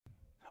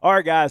All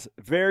right, guys,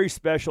 very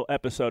special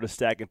episode of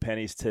Stacking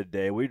Pennies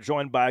today. We're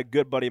joined by a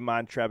good buddy of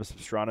mine, Travis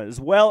Pastrana, as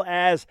well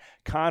as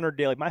Conor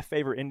Daly, my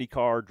favorite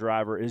IndyCar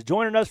driver, is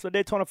joining us for the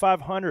Daytona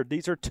 500.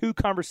 These are two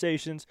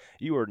conversations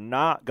you are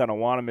not going to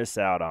want to miss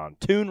out on.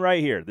 Tune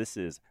right here. This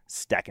is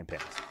Stacking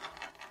Pennies.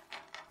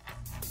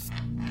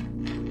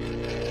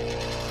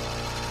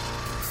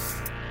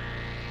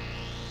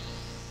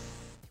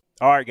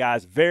 All right,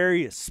 guys,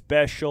 very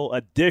special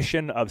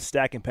edition of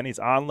Stacking Pennies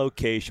on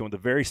location with a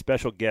very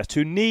special guest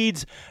who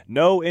needs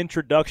no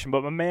introduction,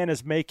 but my man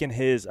is making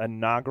his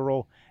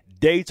inaugural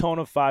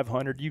Daytona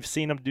 500. You've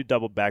seen him do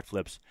double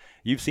backflips.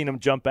 You've seen him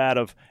jump out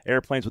of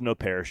airplanes with no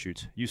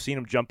parachutes. You've seen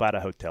him jump out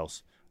of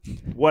hotels.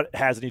 What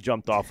hasn't he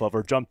jumped off of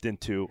or jumped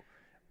into?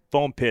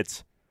 Foam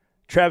pits.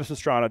 Travis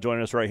Pastrana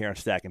joining us right here on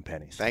Stacking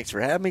Pennies. Thanks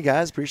for having me,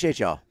 guys. Appreciate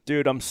y'all.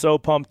 Dude, I'm so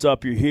pumped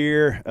up you're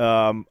here.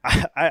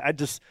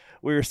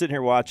 We were sitting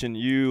here watching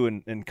you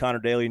and Conor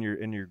Daly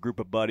and your group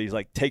of buddies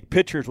take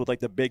pictures with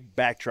the big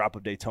backdrop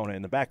of Daytona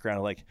in the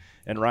background.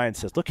 And Ryan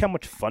says, "Look how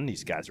much fun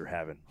these guys are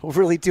having." We're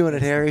really doing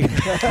it, Harry.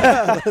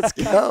 Let's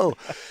go.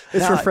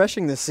 It's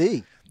refreshing to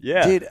see.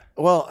 Yeah, dude.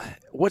 Well,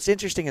 what's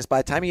interesting is by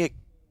the time you get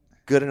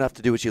good enough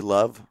to do what you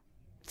love,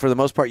 for the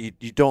most part, you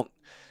don't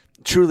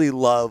truly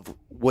love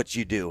what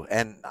you do.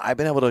 And I've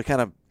been able to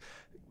kind of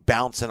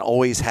bounce and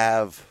always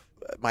have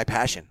my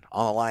passion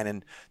on the line.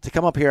 And to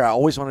come up here, I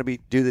always want to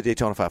do the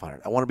Daytona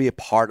 500. I want to be a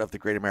part of the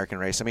Great American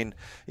Race. I mean,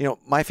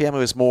 my family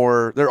was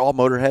more, they're all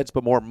motorheads,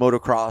 but more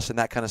motocross and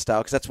that kind of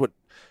style. Cause that's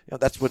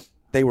what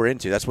they were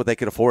into. That's what they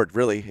could afford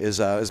really is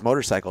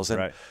motorcycles. And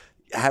right.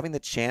 Having the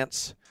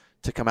chance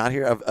to come out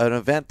here, an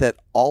event that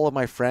all of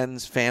my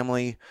friends,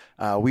 family,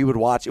 we would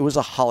watch. It was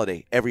a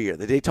holiday every year.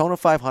 The Daytona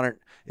 500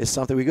 is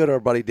something. We go to our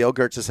buddy Dale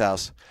Gertz's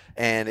house,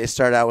 and it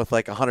started out with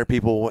 100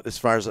 people as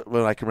far as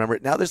when I can remember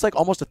it. Now there's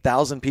almost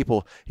 1,000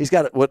 people. He's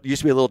got what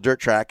used to be a little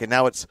dirt track, and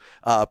now it's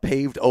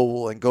paved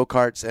oval and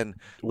go-karts. And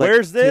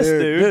where's this,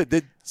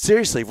 dude?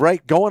 Seriously,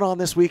 right? Going on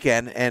this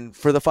weekend, and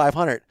for the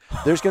 500,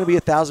 there's going to be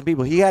 1,000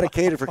 people. He had it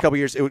catered for a couple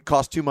years. It would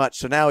cost too much,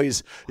 so now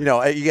he's, you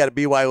got a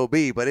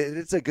BYOB, but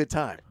it's a good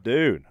time.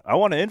 Dude, I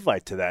want to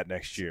invite to that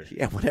next year.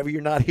 Yeah, whenever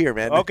you're not here,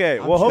 man. Okay,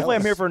 well, hopefully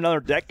I'm here for another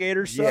decade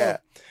or so. Yeah.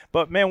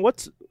 But, man,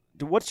 what's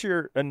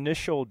your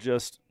initial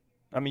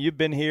you've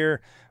been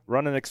here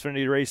running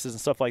Xfinity races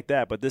and stuff like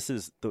that, but this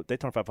is the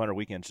Daytona 500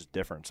 weekend is just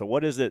different. So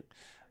what is it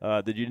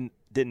that you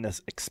didn't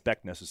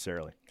expect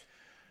necessarily?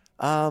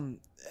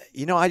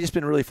 I just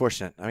been really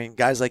fortunate. I mean,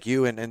 guys like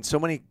you and so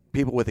many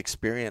people with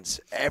experience,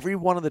 every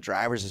one of the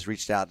drivers has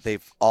reached out.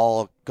 They've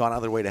all gone out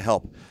of their way to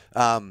help.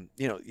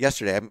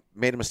 Yesterday I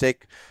made a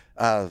mistake.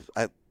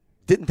 I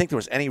didn't think there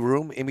was any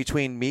room in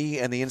between me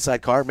and the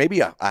inside car,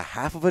 maybe a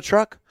half of a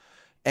truck.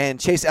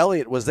 And Chase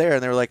Elliott was there,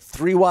 and they were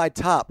 3 wide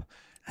top.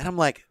 And I'm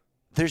like,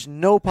 there's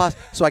no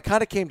So I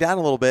kind of came down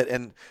a little bit,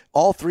 and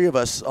all three of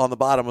us on the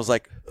bottom was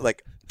like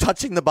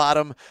touching the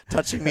bottom,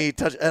 touching me,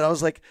 and I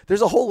was like,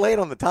 there's a whole lane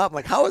on the top. I'm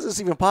like, how is this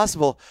even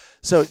possible?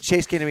 So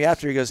Chase came to me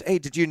after. He goes, "Hey,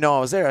 did you know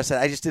I was there?" I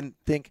said, "I just didn't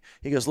think."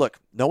 He goes, "Look,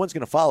 no one's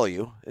going to follow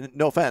you.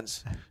 No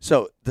offense.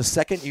 So the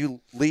second you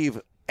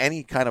leave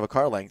any kind of a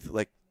car length,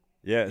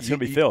 yeah, it's going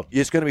to be filled.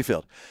 It's going to be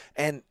filled."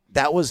 And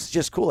that was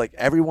just cool.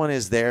 Everyone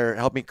is there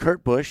helping.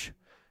 Kurt Busch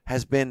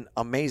has been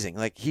amazing.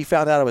 He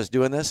found out I was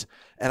doing this,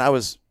 and I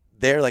was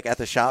there at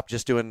the shop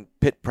just doing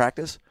pit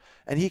practice,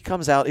 and he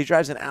comes out. He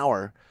drives an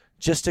hour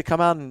just to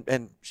come out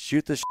and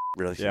shoot the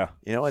really. Yeah.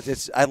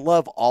 I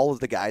love all of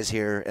the guys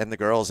here and the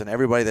girls and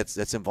everybody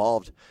that's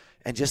involved,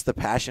 and just the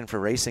passion for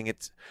racing.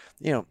 It's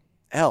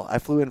hell, I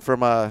flew in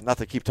from not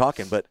to keep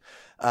talking, but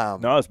no,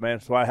 man,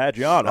 that's why I had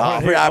you on.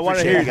 I want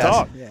to hear you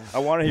talk. Yeah. I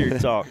want to hear you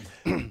talk.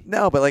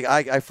 No, but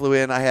I flew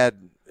in. I had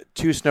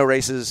 2 snow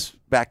races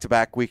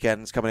back-to-back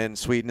weekends coming in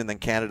Sweden and then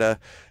Canada,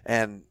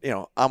 and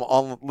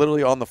I'm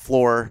literally on the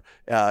floor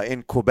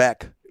in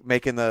Quebec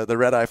making the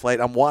red-eye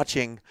flight. I'm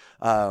watching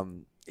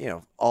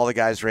all the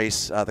guys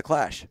race the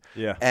Clash.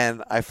 Yeah.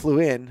 And I flew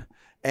in,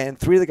 and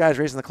 3 of the guys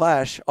racing the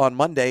Clash on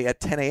Monday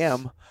at 10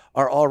 a.m.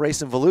 are all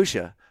racing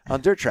Volusia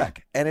on dirt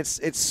track. And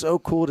it's so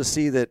cool to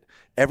see that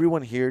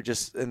everyone here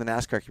just in the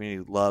NASCAR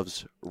community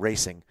loves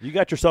racing. You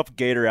got yourself a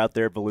gator out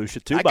there at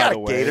Volusia too, by the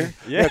way. I got a gator.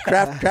 Yeah.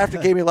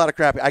 Crafter gave me a lot of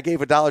crap. I gave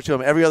 $1 to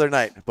him every other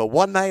night. But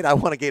one night I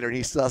want a gator, and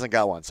he still hasn't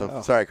got one.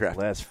 So sorry, Crafter.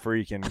 Let's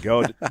freaking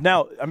go.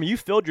 Now, you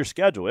filled your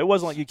schedule. It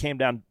wasn't like you came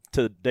down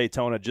to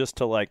Daytona just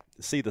to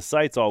see the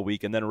sights all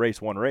week and then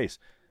race one race.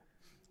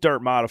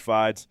 Dirt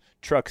modifieds,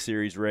 truck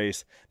series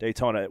race,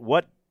 Daytona.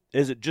 What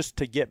is it just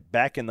to get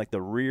back in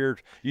the rear?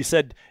 You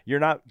said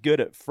you're not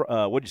good at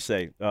what'd you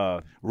say?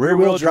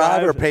 Rear-wheel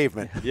drive or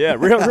pavement? Yeah,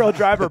 rear-wheel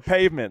drive or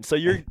pavement. So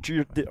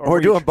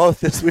we're doing both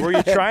this week. Were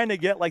you trying to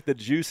get the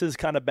juices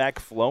kind of back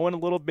flowing a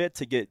little bit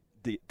to get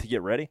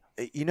ready?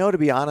 To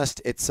be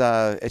honest, it's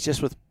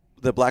just with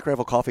the Black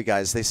Rifle Coffee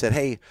guys. They said,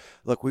 "Hey,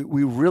 look,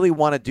 we really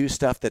want to do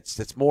stuff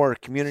that's more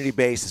community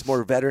based, it's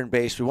more veteran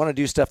based. We want to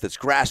do stuff that's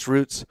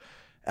grassroots.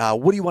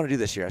 What do you want to do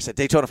this year?" I said,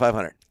 "Daytona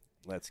 500."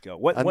 Let's go.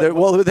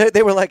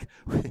 They were like,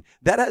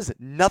 that has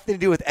nothing to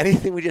do with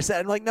anything we just said.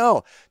 I'm like,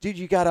 no, dude,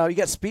 you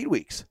got speed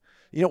weeks.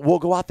 we'll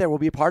go out there. We'll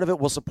be a part of it.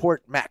 We'll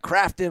support Matt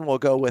Crafton. We'll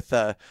go with,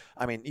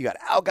 you got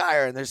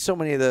Allgaier, and there's so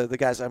many of the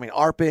guys.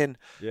 Arpin.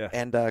 Yeah.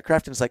 And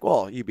Crafton's like,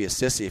 well, you'd be a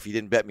sissy if you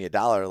didn't bet me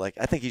 $1. Like,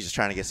 I think he's just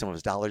trying to get some of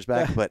his dollars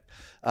back. But,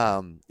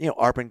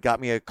 Arpin got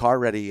me a car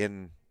ready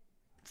in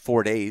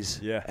 4 days.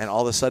 Yeah. And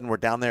all of a sudden we're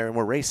down there and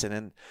we're racing.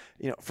 And,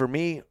 for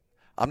me,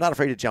 I'm not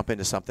afraid to jump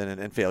into something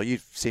and fail.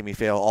 You've seen me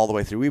fail all the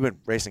way through. We've been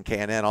racing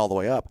K&N all the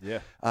way up. Yeah.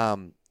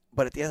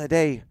 But at the end of the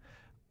day,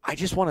 I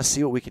just want to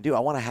see what we can do. I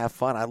want to have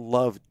fun. I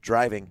love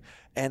driving.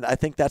 And I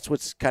think that's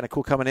what's kind of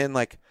cool coming in.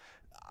 Like,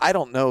 I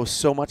don't know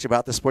so much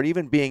about the sport,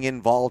 even being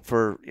involved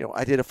for,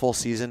 I did a full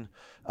season,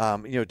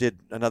 did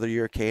another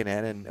year of K&N,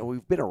 and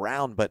we've been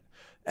around.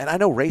 And I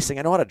know racing.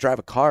 I know how to drive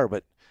a car.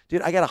 But,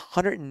 dude, I got a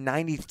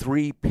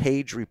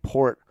 193-page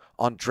report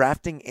on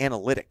drafting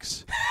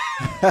analytics.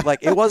 Like,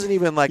 it wasn't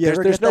even like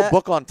there's no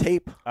book on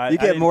tape. You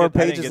get more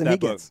pages than he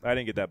gets. I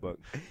didn't get that book.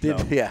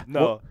 Yeah.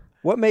 No.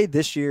 What made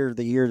this year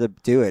the year to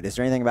do it? Is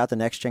there anything about the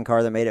next-gen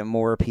car that made it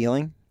more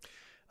appealing?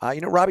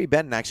 Robbie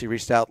Benton actually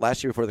reached out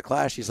last year before the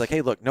Clash. He's like,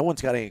 hey, look, no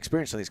one's got any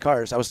experience on these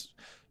cars.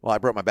 I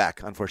broke my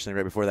back, unfortunately,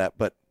 right before that.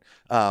 But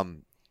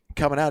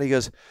coming out, he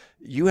goes,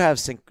 you have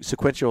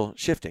sequential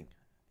shifting.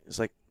 It's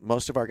like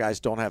most of our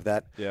guys don't have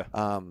that. Yeah.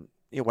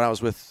 When I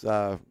was with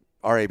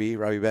RAB,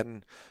 Robbie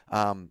Benton,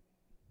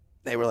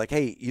 they were like,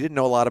 hey, you didn't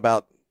know a lot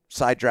about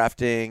side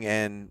drafting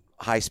and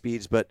high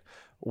speeds, but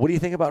what do you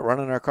think about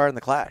running our car in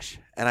the Clash?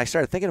 And I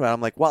started thinking about it.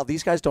 I'm like, wow,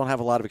 these guys don't have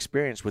a lot of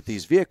experience with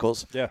these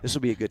vehicles. Yeah. This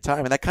will be a good time.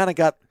 And that kind of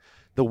got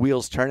the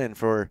wheels turning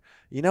for,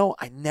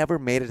 I never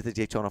made it to the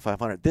Daytona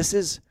 500. This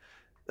is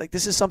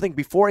something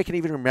before I can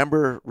even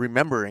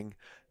remembering.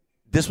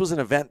 This was an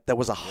event that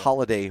was a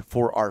holiday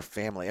for our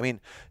family. I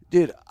mean,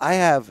 dude,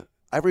 I've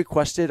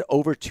requested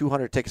over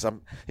 200 tickets. I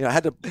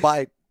had to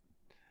buy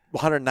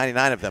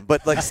 199 of them,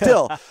 but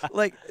still,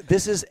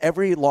 this is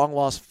every long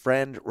lost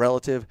friend,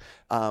 relative,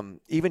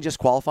 even just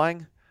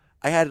qualifying.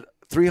 I had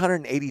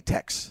 380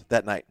 texts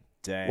that night.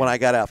 Dang. When I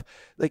got off.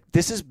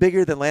 This is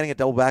bigger than landing a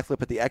double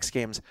backflip at the X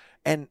Games,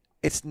 and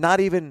it's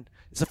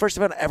the first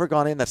event I've ever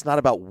gone in that's not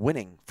about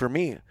winning for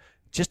me.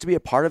 Just to be a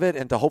part of it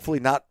and to hopefully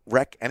not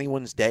wreck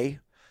anyone's day,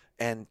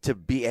 and to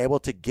be able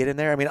to get in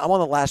there. I mean, I'm on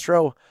the last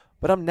row,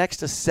 but I'm next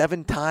to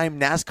 7-time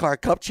NASCAR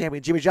Cup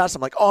champion Jimmy Johnson.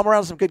 I'm like, I'm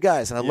around some good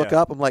guys. And I look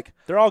up, I'm like,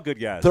 they're all good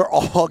guys. They're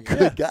all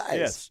good guys.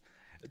 Yes.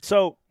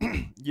 So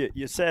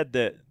you said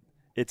that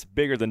it's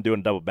bigger than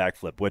doing a double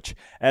backflip, which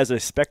as a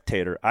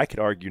spectator, I could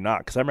argue not,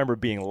 because I remember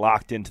being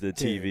locked into the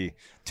TV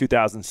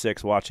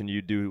 2006 watching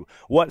you do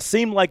what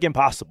seemed like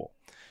impossible.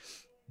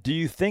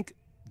 Do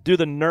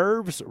the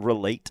nerves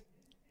relate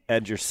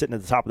as you're sitting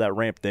at the top of that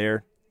ramp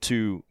there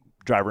to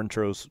driver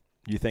intros,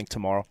 you think,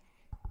 tomorrow?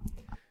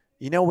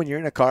 When you're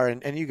in a car,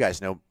 and you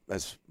guys know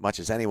as much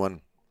as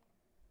anyone,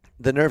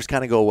 the nerves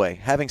kind of go away.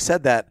 Having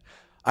said that,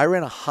 I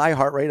ran a high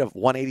heart rate of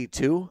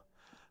 182.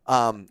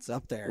 It's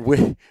up there.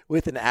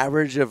 With an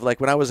average of,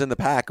 when I was in the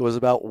pack, it was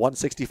about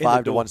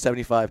 165 to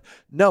 175.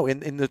 No,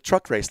 in the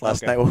truck race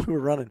last night when we were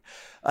running.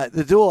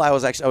 The duel, I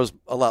was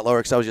a lot lower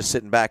because I was just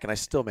sitting back, and I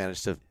still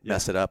managed to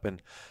mess it up.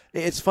 And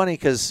it's funny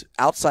because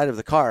outside of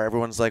the car,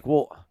 everyone's like,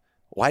 well,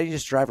 why did you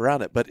just drive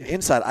around it? But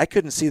inside, I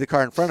couldn't see the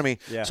car in front of me.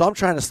 Yeah. So I'm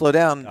trying to slow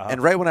down.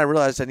 And right when I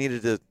realized I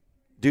needed to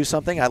do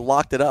something, I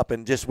locked it up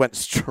and just went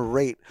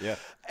straight. Yeah.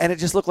 And it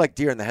just looked like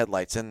deer in the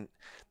headlights. And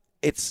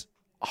it's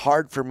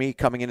hard for me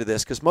coming into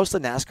this because most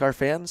of the NASCAR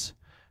fans,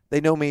 they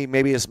know me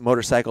maybe as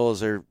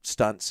motorcycles or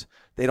stunts.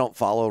 They don't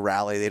follow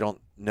rally. They don't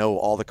know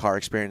all the car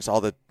experience, all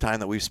the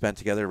time that we've spent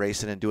together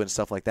racing and doing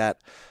stuff like that.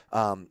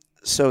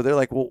 So they're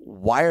like, well,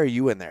 why are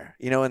you in there?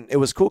 And it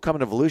was cool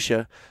coming to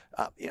Volusia.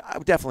 I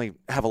would definitely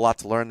have a lot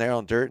to learn there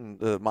on dirt and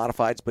the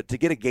modifieds, but to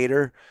get a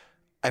Gator,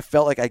 I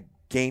felt like I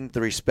gained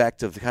the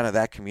respect of kind of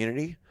that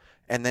community.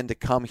 And then to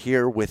come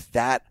here with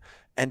that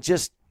and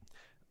just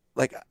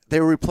they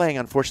were replaying,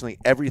 unfortunately,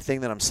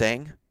 everything that I'm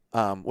saying,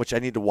 which I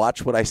need to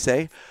watch what I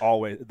say.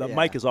 Always. The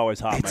mic is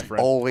always hot, my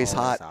friend. Always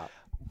hot.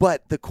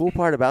 But the cool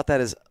part about that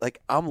is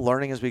I'm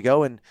learning as we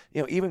go. And,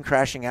 even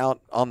crashing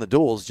out on the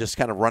duels, just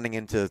kind of running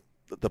into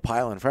the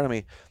pile in front of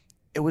me,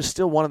 it was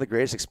still one of the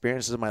greatest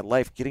experiences of my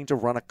life, getting to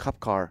run a cup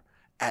car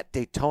at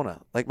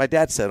Daytona. Like my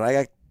dad said, when I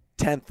got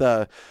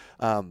 10th,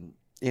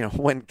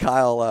 when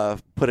Kyle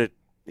put it,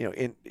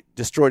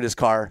 destroyed his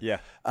car. Yeah.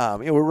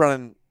 We're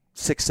running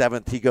 6th,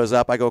 7th. He goes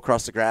up. I go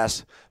across the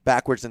grass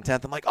backwards in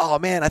 10th. I'm like, oh,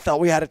 man, I thought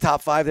we had a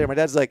top 5 there. My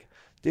dad's like,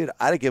 dude,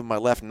 I'd have given my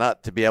left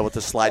nut to be able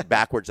to slide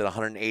backwards at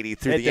 180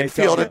 through the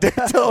infield at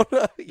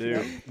Daytona.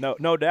 Dude,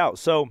 no doubt.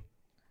 So,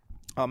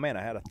 oh, man,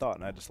 I had a thought,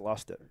 and I just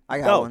lost it. I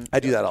got one. I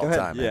do that all the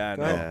time. Yeah, I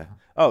know. Yeah.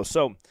 Oh,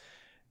 so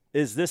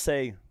is this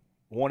a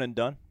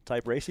one-and-done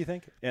type race, you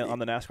think, on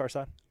the NASCAR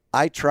side?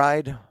 I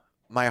tried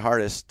my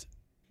hardest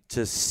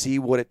to see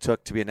what it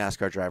took to be a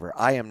NASCAR driver.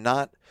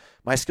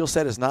 My skill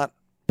set is not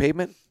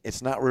pavement.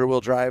 It's not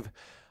rear-wheel drive.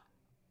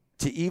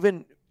 To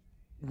even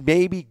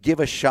maybe give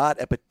a shot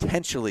at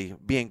potentially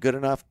being good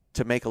enough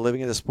to make a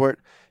living in the sport,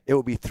 it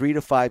would be 3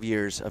 to 5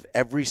 years of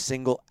every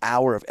single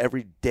hour of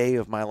every day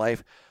of my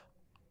life.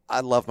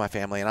 I love my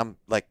family, and I'm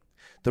like,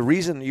 the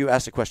reason you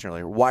asked the question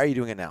earlier, why are you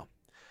doing it now?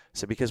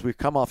 So because we've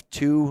come off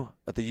 2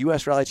 at the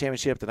U.S. Rally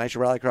Championship, the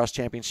Nitro Rallycross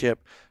Championship.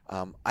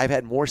 I've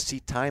had more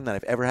seat time than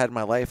I've ever had in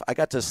my life. I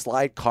got to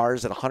slide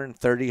cars at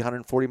 130,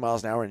 140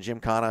 miles an hour in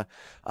Gymkhana.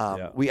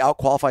 We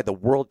out-qualified the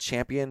world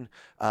champion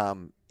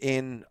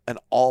in an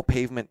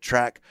all-pavement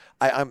track.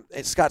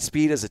 Scott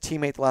Speed as a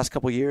teammate the last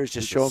couple of years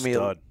just showing me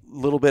a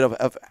little bit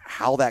of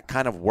how that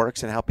kind of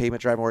works and how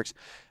pavement driving works.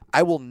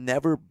 I will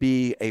never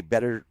be a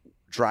better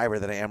driver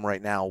than I am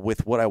right now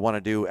with what I want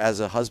to do as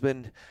a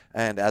husband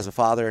and as a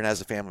father and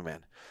as a family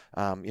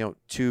man.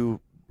 2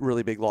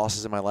 really big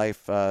losses in my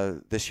life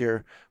this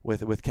year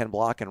with Ken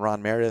Block and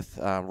Ron Meredith.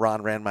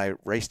 Ron ran my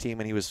race team,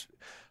 and he was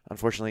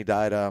unfortunately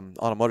died on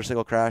a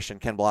motorcycle crash, and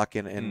Ken Block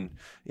and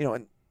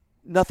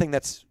nothing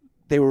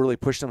they were really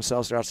pushing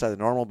themselves outside the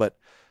normal. But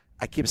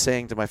I keep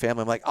saying to my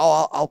family, I'm like,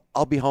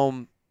 I'll be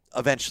home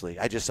eventually.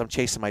 I'm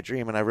chasing my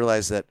dream, and I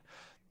realize that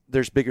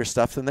there's bigger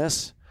stuff than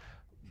this.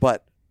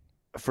 But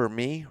for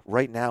me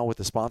right now with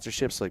the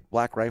sponsorships like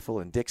Black Rifle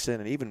and Dixon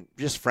and even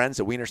just friends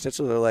at Wiener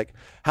Schnitzel, they're like,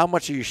 how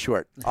much are you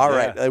short? All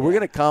right, we're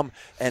going to come.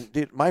 And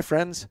dude, my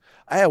friends,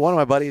 I had one of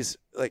my buddies,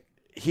 like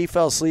he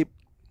fell asleep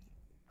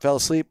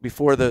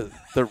before the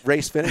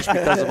race finished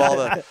because of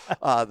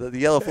all the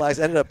yellow flags.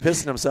 Ended up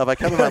pissing himself. I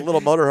come in my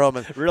little motorhome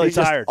and really he's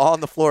tired just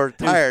on the floor,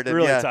 tired.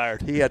 Really and,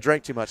 tired. He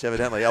drank too much,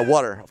 evidently.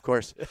 Water, of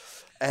course.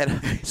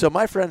 And so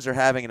my friends are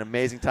having an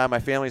amazing time. My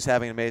family's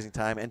having an amazing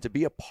time. And to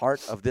be a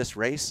part of this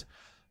race,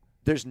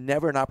 there's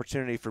never an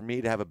opportunity for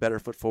me to have a better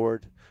foot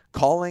forward.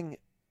 Calling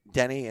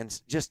Denny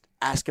and just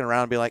asking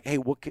around and be like, hey,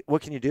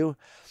 what can you do?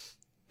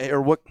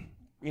 Or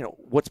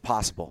what's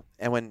possible?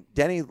 And when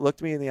Denny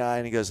looked me in the eye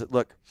and he goes,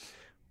 look,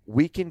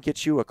 we can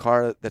get you a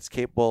car that's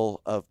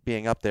capable of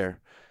being up there.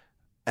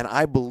 And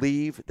I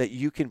believe that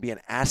you can be an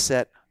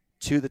asset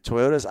to the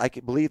Toyotas. I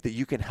believe that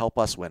you can help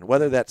us win,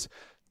 whether that's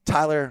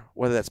Tyler,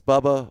 whether that's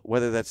Bubba,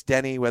 whether that's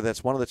Denny, whether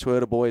that's one of the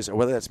Toyota boys, or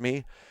whether that's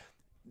me.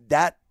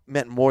 That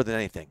meant more than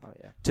anything.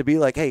 To be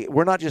like, hey,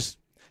 we're not just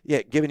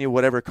giving you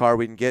whatever car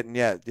we can get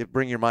and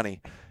bring your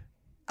money.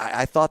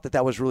 I thought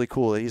that was really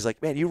cool. He's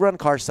like, man, you run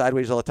cars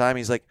sideways all the time.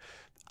 He's like,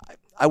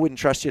 I wouldn't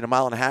trust you in a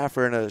mile and a half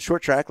or in a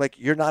short track. Like,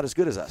 you're not as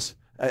good as us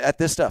at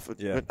this stuff.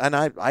 And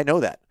I know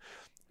that.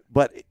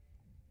 But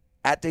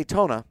at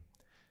Daytona,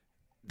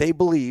 they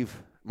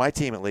believe, my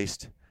team at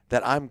least,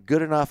 that I'm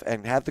good enough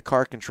and have the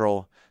car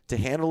control to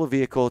handle a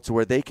vehicle to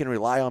where they can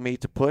rely on me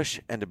to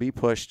push and to be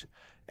pushed.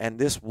 And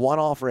this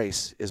one-off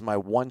race is my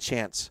one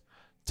chance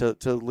to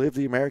live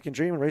the American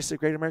dream and race the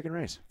great American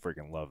race.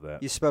 Freaking love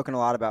that. You've spoken a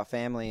lot about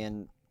family,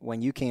 and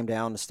when you came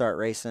down to start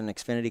racing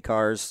Xfinity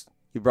cars,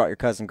 you brought your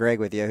cousin Greg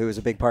with you, who was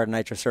a big part of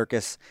Nitro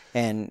Circus,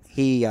 and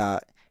he'd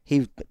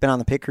been on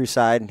the pit crew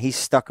side, and he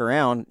stuck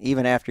around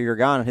even after you're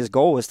gone, and his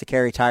goal was to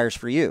carry tires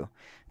for you.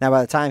 Now,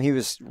 by the time he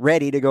was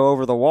ready to go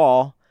over the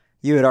wall,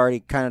 you had already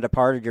kind of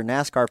departed your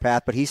NASCAR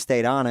path, but he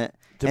stayed on it.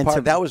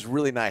 That was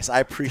really nice. I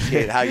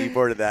appreciate how you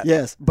worded that.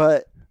 Yes,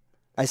 but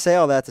I say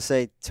all that to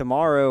say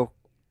tomorrow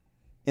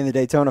in the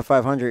Daytona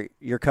 500,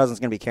 your cousin's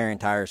going to be carrying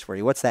tires for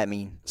you. What's that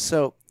mean?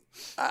 So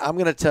I'm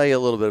going to tell you a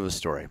little bit of a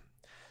story.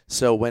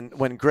 So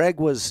when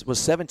Greg was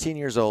 17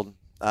 years old,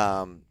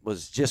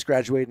 was just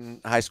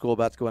graduating high school,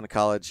 about to go into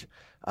college,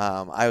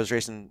 I was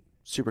racing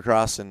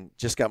Supercross and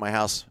just got my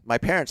house. My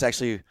parents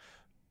actually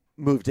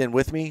moved in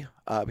with me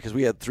because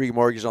we had 3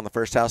 mortgages on the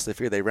first house. They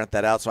figured they'd rent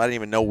that out, so I didn't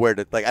even know I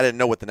didn't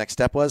know what the next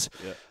step was.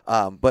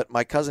 But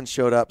my cousin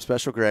showed up,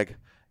 Special Greg,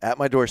 at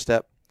my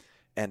doorstep,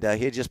 and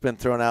he had just been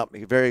thrown out.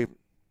 A very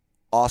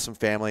awesome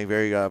family,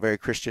 very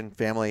Christian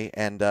family,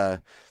 and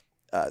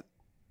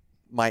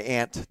my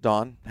aunt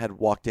Dawn had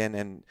walked in,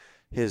 and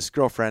his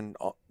girlfriend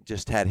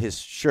just had his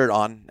shirt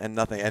on and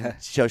nothing, and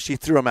so she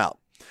threw him out.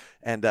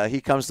 And he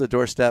comes to the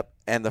doorstep,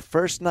 and the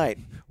first night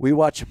we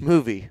watch a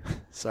movie.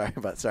 Sorry,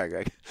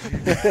 Greg.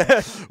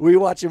 We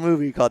watch a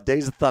movie called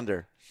Days of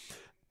Thunder,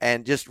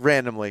 and just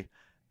randomly,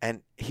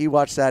 and he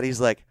watched that.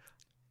 He's like,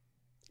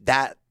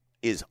 "That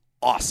is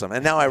awesome."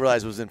 And now I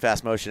realize it was in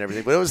fast motion and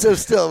everything, but it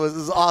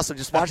was awesome.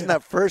 Just watching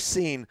that first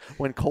scene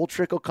when Cole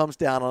Trickle comes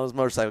down on his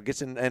motorcycle,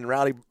 gets in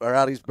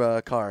Rowdy's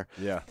car.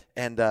 Yeah.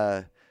 And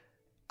I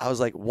was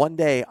like, one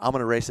day I'm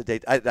gonna race a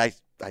Daytona.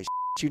 I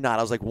you not.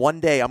 I was like, one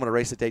day I'm going to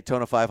race at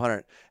Daytona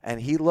 500.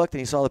 And he looked and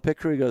he saw the pit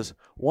crew. He goes,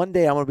 one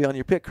day I'm going to be on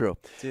your pit crew.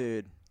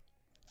 Dude.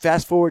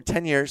 Fast forward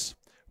 10 years.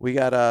 We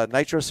got a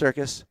Nitro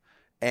Circus,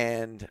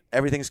 and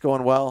everything's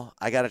going well.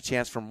 I got a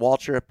chance from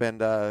Waltrip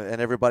and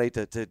everybody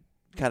to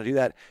kind of do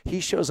that. He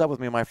shows up with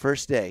me my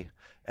first day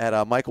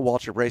at Michael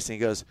Waltrip Racing. He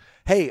goes,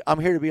 hey, I'm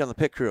here to be on the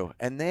pit crew.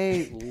 And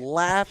they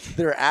laughed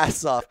their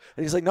ass off.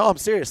 And he's like, no, I'm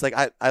serious. Like,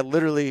 I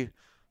literally,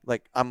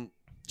 like, I'm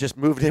just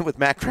moved in with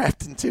Matt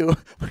Crafton too.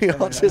 We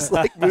all just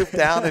like moved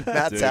down in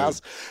Matt's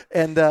house.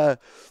 And,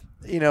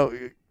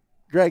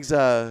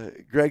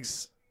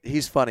 Greg's,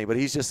 he's funny, but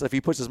he's just, if he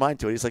puts his mind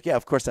to it, he's like, yeah,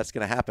 of course that's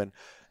going to happen.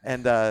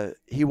 And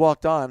he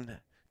walked on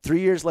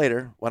 3 years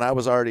later when I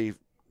was already,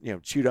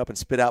 chewed up and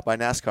spit out by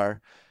NASCAR.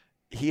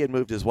 He had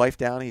moved his wife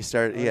down. He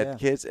had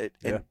kids.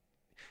 And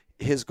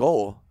his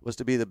goal was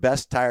to be the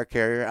best tire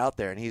carrier out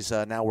there, and he's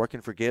now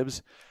working for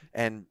Gibbs,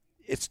 and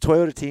it's a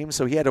Toyota team,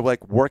 so he had to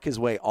work his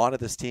way onto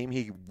this team.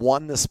 He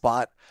won the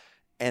spot,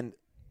 and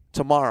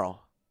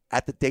tomorrow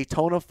at the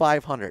Daytona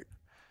 500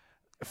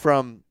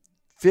 from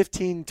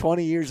 15,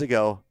 20 years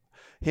ago,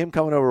 him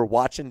coming over,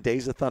 watching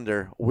Days of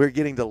Thunder, we're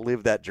getting to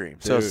live that dream.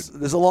 Dude. So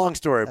there's a long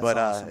story, That's but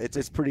awesome.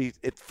 it's pretty.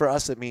 For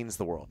us, it means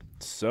the world.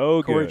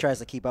 So Corey good. tries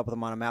to keep up with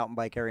him on a mountain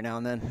bike every now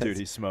and then. Dude,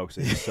 he smokes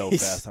it. He's so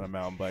fast on a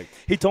mountain bike.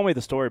 He told me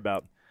the story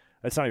about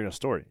 – that's not even a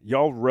story.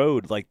 Y'all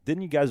rode –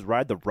 didn't you guys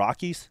ride the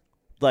Rockies?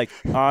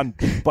 On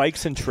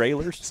bikes and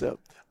trailers? So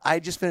I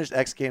just finished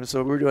X Games,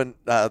 so we were doing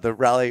the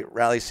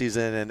rally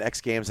season and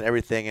X Games and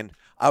everything, and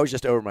I was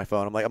just over my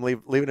phone. I'm like, I'm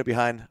leaving it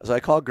behind. So I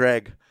called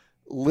Greg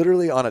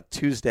literally on a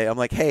Tuesday. I'm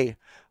like, hey,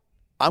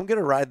 I'm going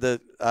to ride the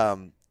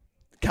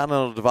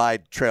Continental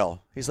Divide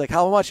Trail. He's like,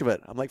 how much of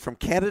it? I'm like, from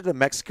Canada to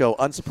Mexico,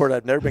 unsupported.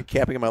 I've never been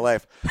camping in my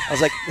life. I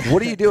was like,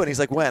 what are you doing? He's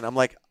like, when? I'm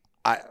like,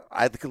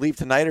 I could leave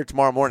tonight or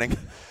tomorrow morning.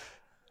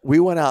 We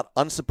went out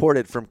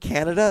unsupported from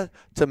Canada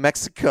to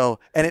Mexico,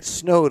 and it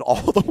snowed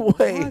all the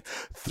way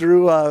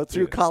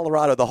through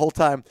Colorado the whole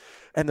time.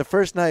 And the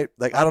first night,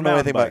 I don't know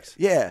anything about it.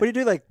 Yeah. What do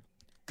you do?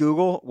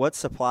 Google, what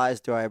supplies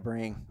do I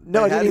bring?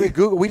 No, I didn't even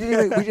Google. We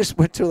just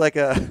went to a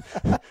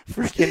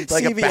freaking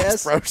a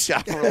Bass CVS? Pro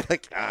Shop.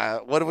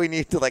 We're what do we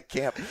need to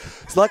camp?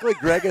 So luckily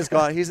Greg is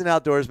gone. He's an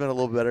outdoorsman a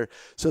little better.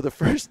 So the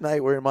first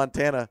night we're in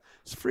Montana,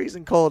 it's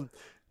freezing cold.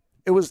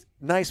 It was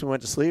nice when we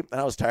went to sleep,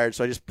 and I was tired,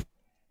 so I just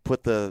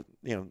put the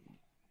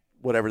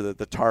whatever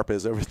the tarp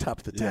is over the top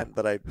of the tent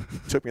that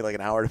took me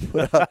an hour to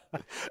put up.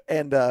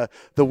 And the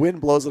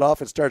wind blows it off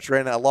and starts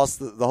raining. I lost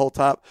the whole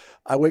top.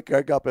 I wake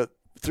Greg up at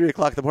 3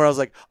 o'clock in the morning. I was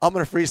like, I'm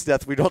going to freeze to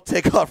death. We don't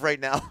take off right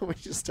now. We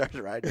just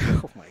started riding.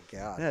 Oh, my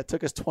God. Yeah, it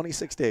took us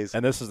 26 days.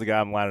 And this is the guy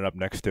I'm lining up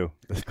next to.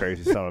 This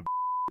crazy son of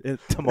a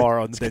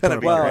tomorrow in the gonna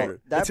Daytona be 500.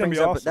 great.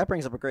 That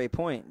brings up a great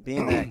point.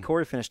 Being that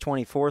Corey finished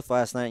 24th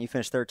last night and you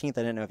finished 13th,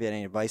 I didn't know if you had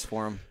any advice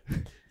for him.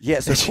 Yeah,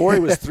 so Corey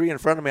was 3 in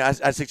front of me. I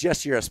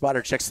suggest you're a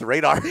spotter checks the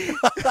radar.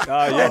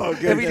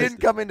 If he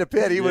didn't come into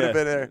pit, he would have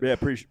been there. Yeah,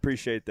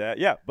 appreciate that.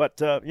 Yeah,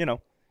 but,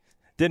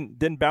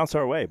 didn't bounce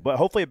our way. But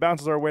hopefully it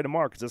bounces our way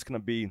tomorrow because it's going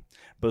to be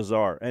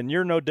bizarre. And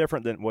you're no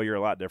different than – well, you're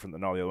a lot different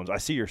than all the other ones. I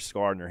see your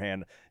scar in your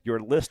hand. Your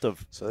list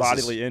of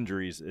bodily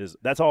injuries is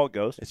 – that's all it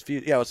goes? It's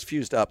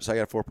fused up, so I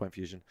got a 4-point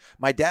fusion.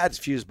 My dad's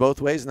fused both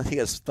ways, and then he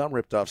has his thumb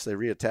ripped off, so they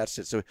reattached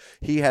it. So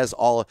he has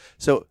all –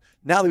 so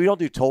now that we don't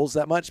do tolls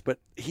that much, but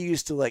he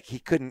used to he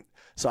couldn't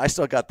 – so I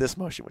still got this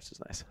motion, which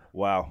is nice.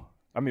 Wow.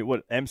 I mean,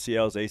 what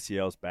MCLs,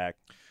 ACLs back?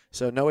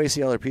 So no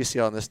ACL or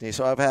PCL on this knee.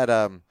 So I've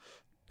had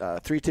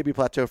 3 tibia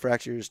plateau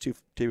fractures, 2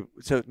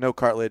 so no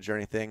cartilage or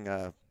anything.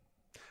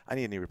 I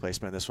need a knee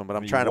replacement on this one, but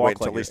I'm trying to wait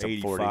until at least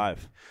I'm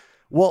 40.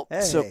 Well,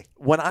 so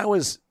when I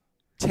was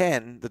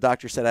 10, the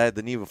doctor said I had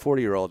the knee of a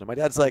 40-year-old, and my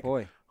dad's like,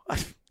 boy.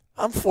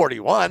 I'm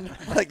 41.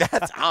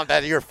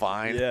 You're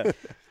fine. Yeah.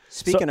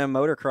 Speaking of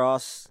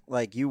motocross,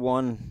 you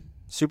won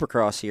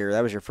Supercross here.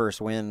 That was your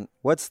first win.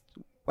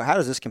 How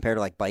does this compare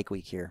to bike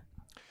week here?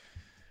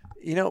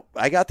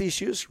 I got these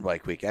shoes from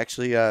Bike Week.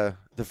 Actually,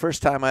 the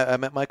first time I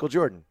met Michael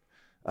Jordan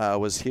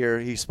was here.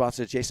 He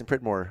sponsored Jason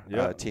Pridmore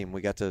team.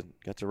 We got to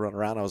run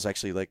around. I was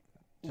actually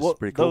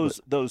pretty cool.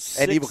 Those 6,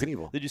 and Evel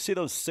Knievel. Did you see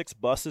those 6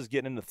 buses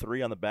getting into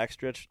 3 on the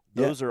backstretch?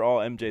 Those are all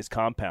MJ's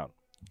compound.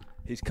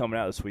 He's coming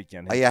out this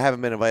weekend. I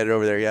haven't been invited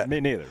over there yet. Me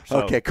neither.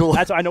 So okay, cool.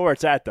 I know where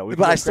it's at, though.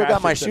 But I still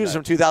got my shoes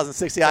from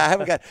 2016. I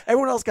haven't got –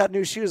 everyone else got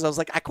new shoes. I was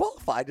like, I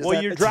qualified.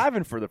 You're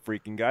driving for the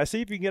freaking guy.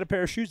 See if you can get a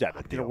pair of shoes out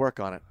of the deal. I'm going to work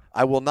on it.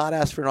 I will not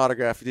ask for an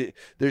autograph.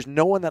 There's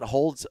no one that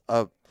holds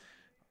a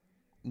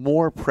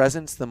more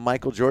presence than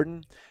Michael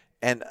Jordan.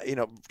 And,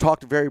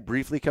 talked very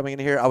briefly coming in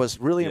here. I was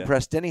really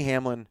impressed. Denny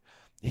Hamlin,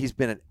 he's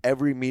been at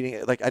every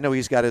meeting. I know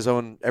he's got his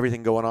own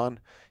everything going on.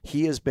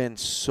 He has been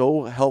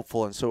so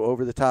helpful and so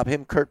over the top.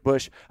 Him, Kurt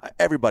Busch,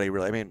 everybody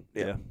really. I mean,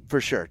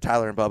 for sure.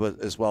 Tyler and Bubba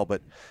as well.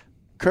 But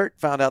Kurt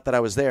found out that I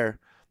was there,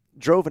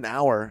 drove an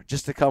hour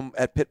just to come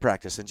at pit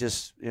practice and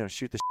just,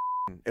 shoot the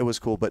shit. It was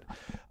cool. But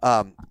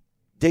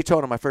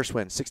Daytona, my first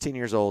win, 16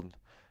 years old,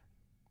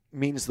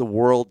 means the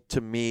world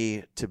to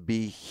me to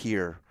be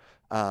here.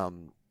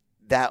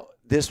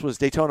 This was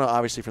Daytona,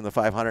 obviously, from the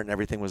 500 and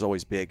everything was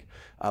always big.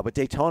 But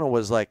Daytona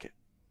was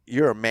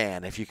you're a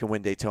man if you can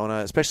win Daytona,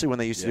 especially when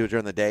they used to do it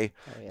during the day.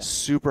 Oh, yeah.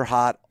 Super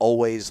hot,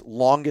 always.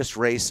 Longest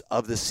race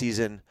of the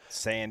season.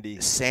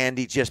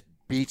 Sandy just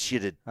beats you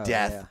to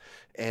death. Yeah.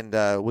 And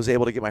was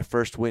able to get my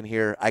first win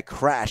here. I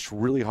crashed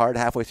really hard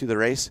halfway through the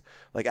race.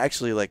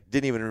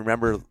 Didn't even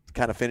remember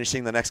kind of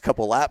finishing the next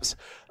couple laps.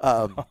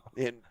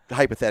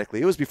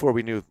 Hypothetically, it was before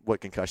we knew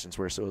what concussions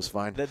were, so it was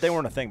fine. They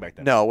weren't a thing back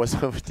then. No,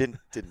 it didn't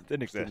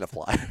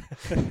apply.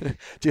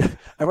 Dude,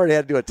 I've already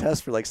had to do a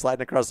test for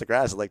sliding across the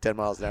grass at 10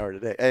 miles an hour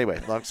today. Anyway,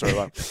 long story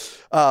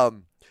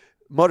long.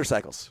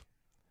 Motorcycles,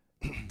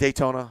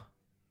 Daytona.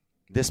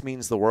 This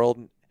means the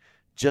world.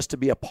 Just to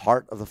be a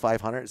part of the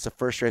 500. It's the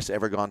first race I've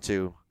ever gone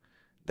to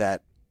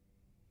that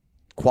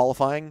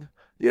qualifying.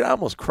 I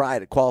almost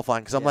cried at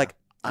qualifying because I'm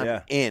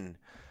I'm in.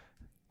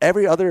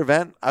 every other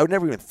event, I would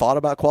never even thought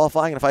about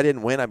qualifying. And if I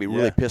didn't win, I'd be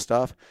really pissed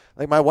off.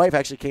 Like, my wife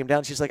actually came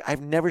down. She's like,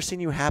 I've never seen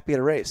you happy at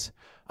a race.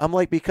 I'm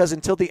like, because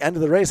until the end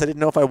of the race, I didn't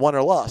know if I won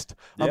or lost.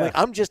 I'm like,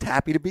 I'm just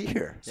happy to be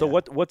here. So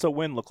what's a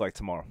win look like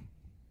tomorrow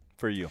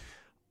for you?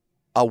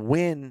 A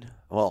win,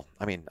 well,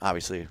 I mean,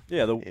 obviously.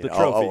 Yeah, the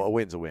trophy. A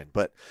win's a win.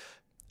 But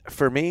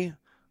for me,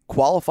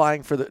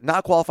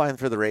 not qualifying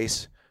for the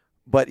race,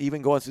 but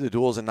even going through the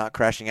duels and not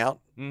crashing out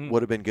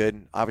would have been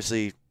good.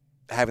 Obviously,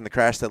 having the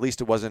crash, at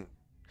least it wasn't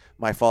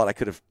my fault. I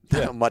could have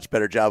done a much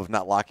better job of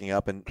not locking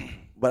up,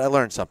 but I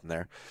learned something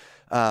there.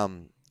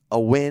 A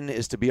win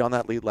is to be on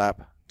that lead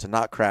lap, to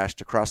not crash,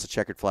 to cross the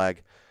checkered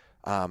flag.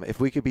 If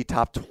we could be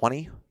top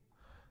 20,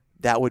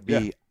 that would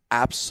be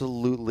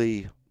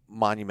absolutely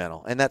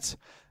monumental. And that's,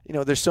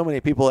 there's so many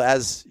people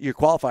as you're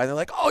qualifying, they're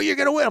like, oh, you're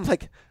going to win. I'm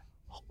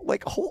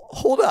like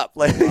hold up.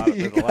 Like, a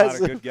lot of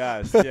good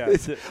guys. Yeah.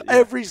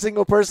 Every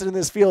single person in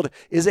this field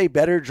is a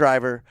better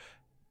driver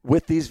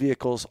with these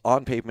vehicles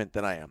on pavement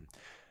than I am.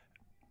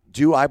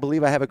 Do I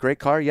believe I have a great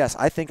car? Yes.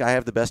 I think I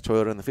have the best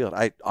Toyota in the field.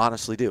 I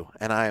honestly do.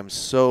 And I am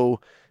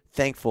so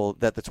thankful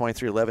that the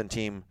 2311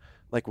 team,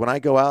 like, when I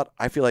go out,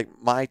 I feel like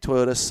my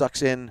Toyota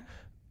sucks in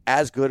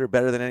as good or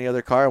better than any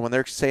other car. When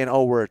they're saying,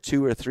 oh, we're a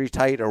 2 or 3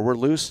 tight or we're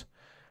loose,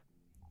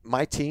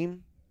 my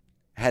team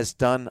has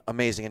done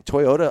amazing. And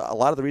Toyota, a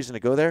lot of the reason to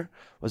go there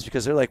was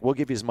because they're like, we'll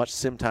give you as much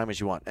sim time as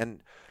you want.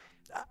 And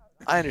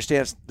I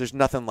understand there's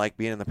nothing like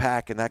being in the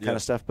pack and that kind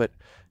of stuff, but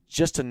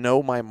just to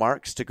know my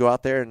marks, to go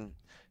out there and,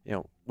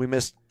 we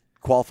missed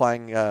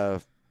qualifying,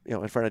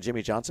 in front of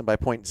Jimmy Johnson by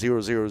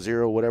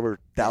 0.000 whatever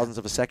thousandths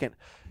of a second,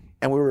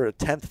 and we were a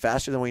tenth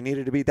faster than we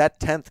needed to be. That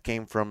tenth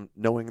came from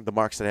knowing the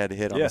marks that I had to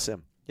hit on the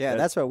sim. Yeah,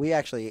 that's what we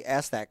actually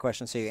asked that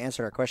question. So you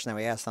answered our question that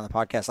we asked on the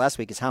podcast last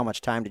week: is how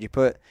much time did you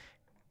put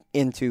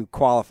into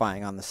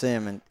qualifying on the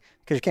sim? And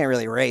because you can't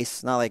really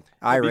race, not like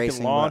iRacing. You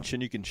can launch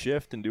and you can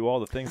shift and do all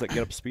the things that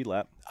get up speed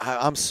lap.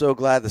 I'm so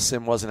glad the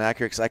sim wasn't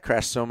accurate because I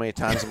crashed so many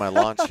times in my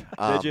launch.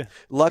 Did you?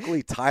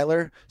 Luckily,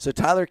 Tyler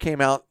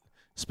came out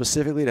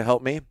specifically to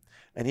help me,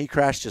 and he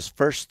crashed his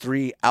first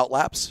 3 out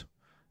laps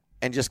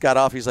and just got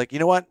off. He's like, you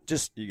know what?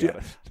 Just do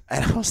it.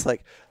 And I was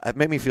like, it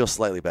made me feel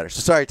slightly better. So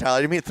sorry, Tyler.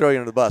 I didn't mean to throw you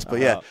under the bus, but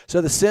yeah. So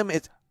the sim,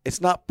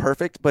 it's not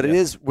perfect, but it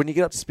is, when you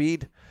get up to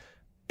speed,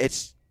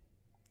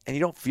 and you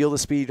don't feel the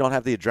speed, you don't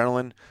have the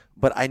adrenaline,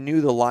 but I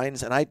knew the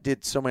lines, and I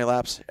did so many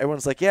laps.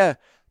 Everyone's like, yeah,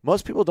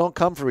 most people don't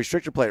come for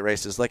restrictor plate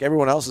races. Like,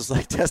 everyone else is,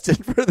 like,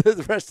 tested for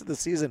the rest of the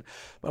season.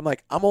 But I'm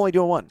like, I'm only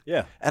doing 1.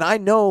 Yeah. And I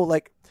know,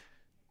 like,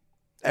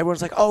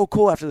 everyone's like, oh,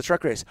 cool, after the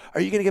truck race.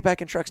 Are you going to get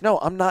back in trucks? No,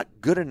 I'm not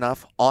good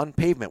enough on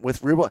pavement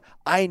with rear wheel.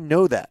 I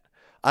know that.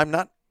 I'm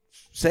not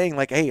saying,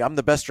 like, hey, I'm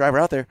the best driver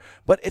out there,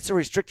 but it's a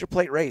restrictor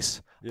plate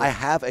race. Yeah. I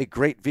have a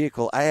great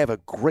vehicle. I have a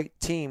great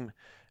team.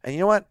 And you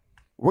know what?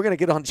 We're going to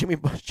get on Jimmy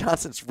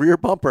Johnson's rear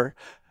bumper,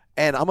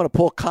 and I'm going to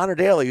pull Conor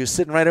Daly, who's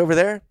sitting right over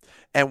there,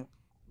 and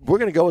we're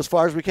going to go as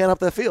far as we can up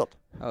the field.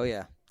 Oh,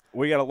 yeah.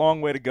 We got a long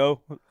way to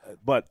go,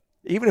 but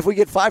even if we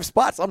get 5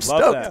 spots, I'm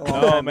stoked.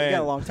 Oh, man. You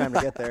got a long time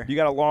to get there. You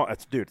got a long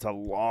 – dude, it's a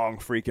long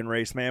freaking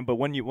race, man. But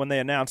when they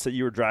announced that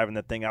you were driving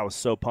that thing, I was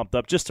so pumped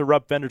up. Just to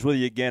rub fenders with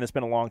you again, it's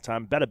been a long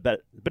time.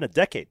 It's been a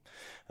decade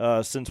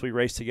since we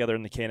raced together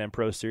in the K&N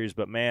Pro Series.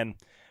 But, man,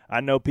 I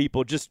know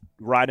people just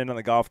riding on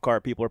the golf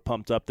cart, people are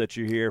pumped up that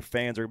you're here.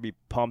 Fans are going to be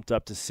pumped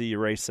up to see you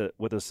race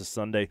with us this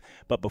Sunday.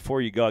 But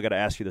before you go, I got to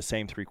ask you the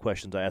same 3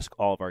 questions I ask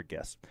all of our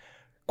guests.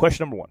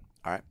 Question number 1.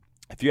 All right.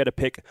 If you had to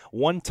pick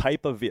one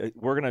type of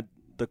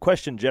 – the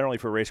question generally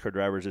for race car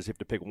drivers is you have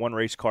to pick one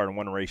race car and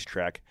one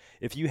racetrack.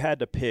 If you had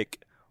to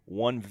pick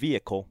one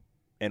vehicle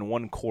and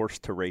one course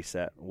to race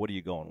at, what are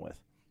you going with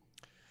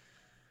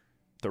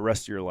the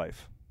rest of your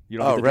life? You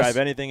don't have to drive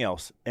anything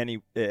else,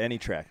 any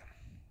track.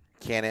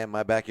 Can-Am,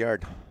 my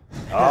backyard.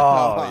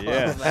 Oh,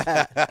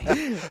 yeah.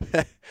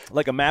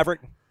 Like a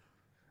Maverick?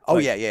 Oh,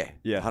 yeah,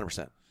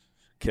 100%.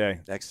 Okay.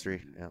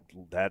 X3,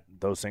 yeah.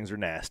 Those things are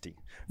nasty,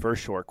 for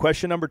sure.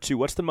 Question number 2,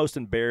 what's the most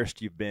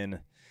embarrassed you've been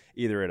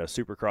either at a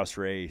Supercross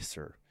race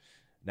or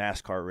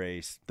NASCAR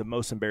race, the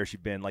most embarrassed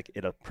you've been, like,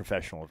 at a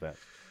professional event?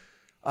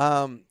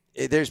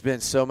 There's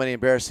been so many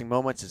embarrassing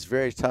moments. It's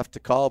very tough to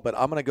call, but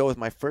I'm going to go with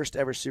my first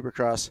ever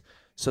Supercross.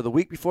 So the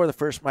week before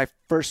my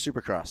first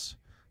Supercross,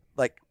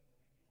 like,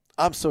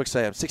 I'm so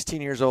excited. I'm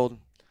 16 years old.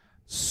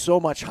 So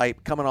much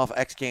hype coming off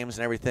X Games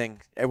and everything.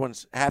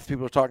 Half the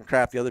people are talking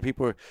crap. The other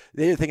people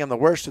they either think I'm the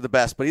worst or the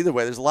best. But either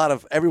way, there's a lot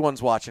of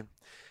everyone's watching.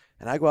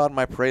 And I go out on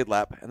my parade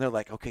lap, and they're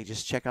like, okay,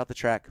 just check out the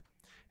track.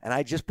 And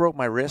I just broke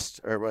my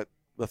wrist, or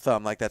the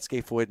thumb, like that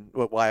scaphoid,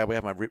 why we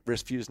have my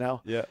wrist fused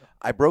now. Yeah.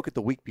 I broke it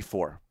the week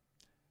before.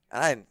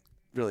 And I didn't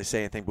really say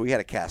anything, but we had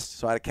a cast.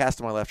 So I had a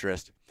cast on my left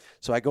wrist.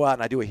 So I go out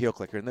and I do a heel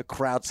clicker, and the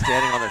crowd's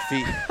standing on their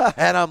feet.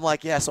 And I'm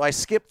like, yeah. So I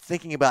skip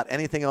thinking about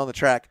anything on the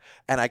track,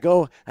 and I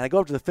go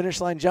up to the finish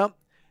line jump,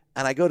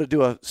 and I go to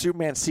do a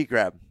Superman seat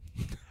grab.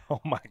 Oh,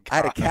 my God. I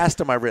had a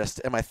cast on my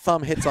wrist, and my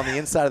thumb hits on the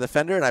inside of the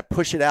fender, and I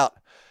push it out.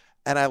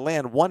 And I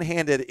land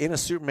one-handed in a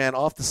Superman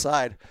off the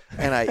side,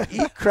 and I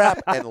eat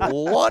crap and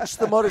launch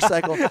the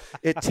motorcycle.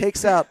 It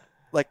takes out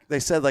like they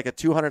said, like a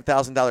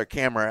 $200,000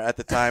 camera at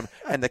the time,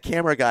 and the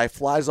camera guy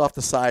flies off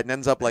the side and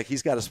ends up like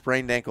he's got a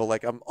sprained ankle.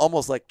 Like I'm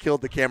almost like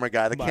killed the camera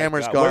guy. The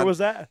camera's gone. Where was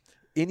that?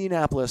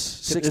 Indianapolis,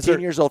 16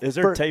 years old. Is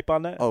there tape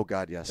on that? Oh,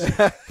 God, yes.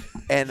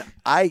 And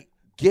I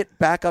get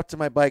back up to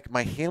my bike.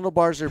 My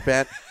handlebars are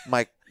bent.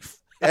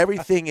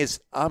 Everything is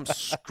 – I'm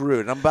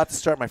screwed. And I'm about to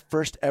start my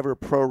first ever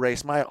pro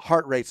race. My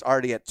heart rate's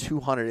already at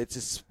 200. It's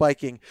just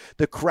spiking.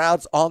 The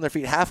crowd's on their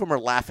feet. Half of them are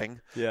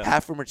laughing. Yeah.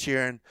 Half of them are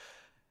cheering.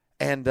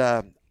 And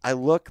I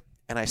look,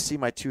 and I see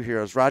my two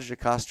heroes, Roger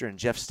DeCoster and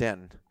Jeff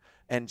Stanton.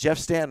 And Jeff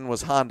Stanton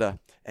was Honda,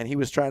 and he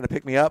was trying to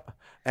pick me up,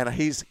 and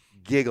he's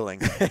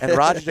giggling. And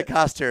Roger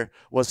DeCoster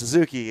was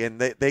Suzuki, and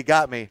they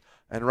got me.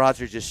 And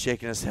Roger just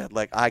shaking his head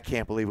like, I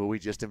can't believe what we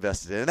just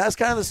invested in. And that's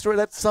kind of the story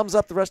that sums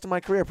up the rest of my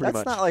career pretty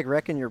much. That's not like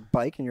wrecking your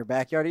bike in your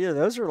backyard either.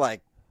 Those are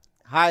like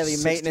highly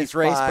maintenance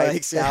race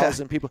bikes.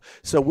 65,000 people.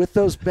 So with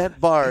those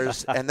bent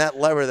bars and that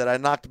lever that I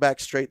knocked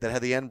back straight that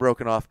had the end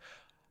broken off,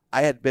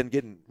 I had been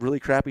getting really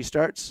crappy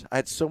starts. I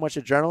had so much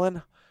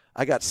adrenaline.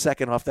 I got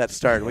second off that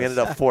start. We ended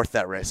up fourth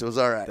that race. It was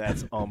all right.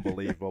 That's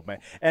unbelievable, man.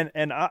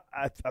 And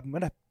I'm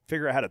going to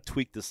figure out how to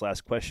tweak this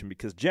last question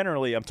because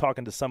generally I'm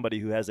talking to somebody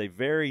who has a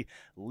very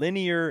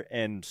linear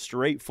and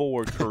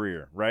straightforward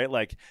career, right?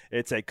 Like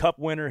it's a cup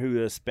winner who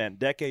has spent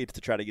decades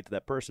to try to get to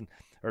that person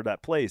or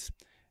that place.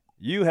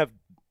 You have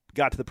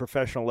got to the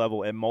professional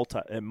level in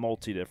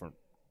multi different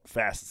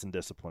facets and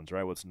disciplines,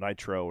 right? What's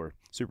nitro or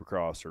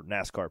supercross or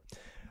NASCAR.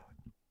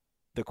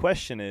 The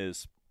question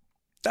is,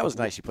 that was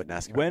nice you put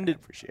NASCAR. When did I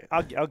appreciate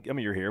it. I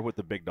mean, you're here with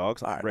the big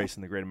dogs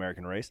racing the Great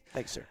American Race.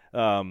 Thanks, sir.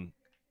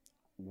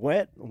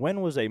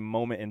 When was a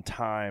moment in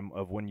time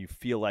of when you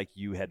feel like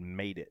you had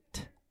made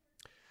it?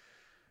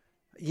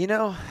 You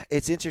know,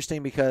 it's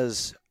interesting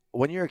because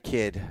when you're a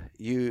kid,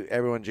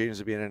 everyone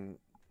dreams of being in.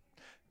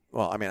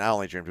 Well, I mean, I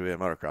only dreamed of being a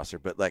motocrosser,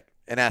 but like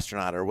an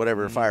astronaut or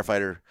whatever, a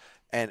firefighter.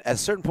 And at a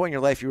certain point in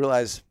your life, you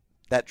realize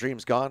that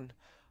dream's gone.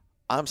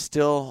 I'm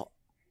still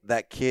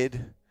that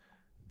kid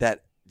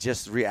that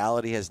just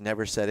reality has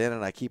never set in,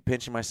 and I keep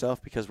pinching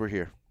myself because we're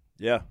here.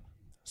 Yeah.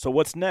 So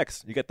what's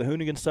next? You got the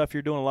Hoonigan stuff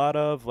you're doing a lot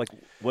of. Like,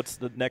 what's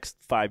the next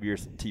 5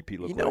 years of TP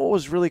look like? You know what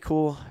was really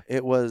cool?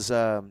 It was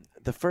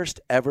the first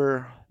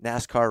ever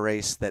NASCAR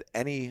race that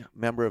any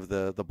member of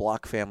the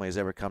Block family has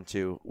ever come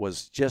to.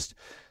 Was just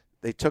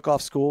they took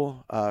off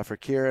school for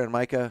Kira and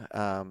Micah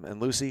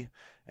and Lucy,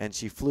 and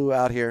she flew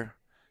out here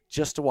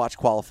just to watch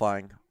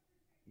qualifying.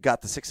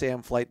 Got the 6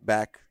 a.m. flight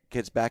back,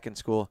 kids back in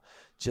school,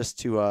 just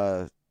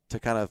to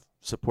kind of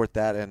support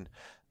that. And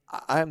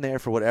I'm there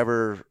for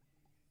whatever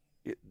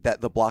that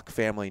the Block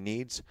family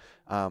needs.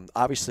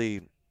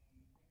 Obviously,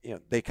 you know,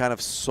 they kind of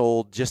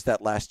sold just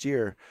that last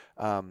year.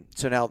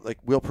 So now like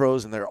Wheel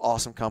Pros and their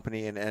awesome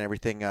company and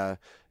everything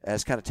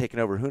has kind of taken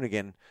over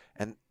Hoonigan.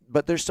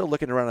 But they're still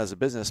looking to run as a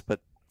business. But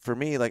for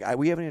me, like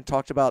we haven't even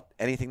talked about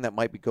anything that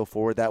might go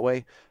forward that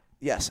way.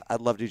 Yes, I'd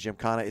love to do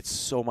Gymkhana. It's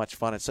so much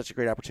fun. It's such a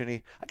great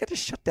opportunity. I get to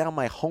shut down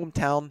my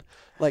hometown.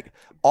 Like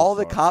all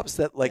the cops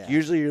that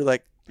usually you're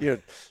like, you know,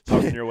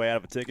 talking your way out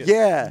of a ticket.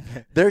 Yeah,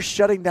 they're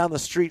shutting down the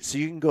street so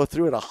you can go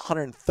through at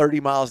 130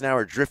 miles an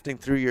hour, drifting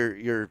through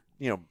your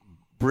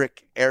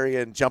brick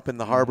area and jump in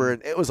the harbor,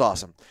 and it was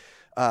awesome.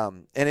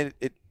 And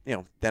it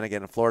then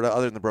again in Florida,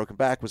 other than the broken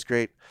back, was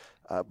great.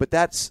 But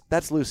that's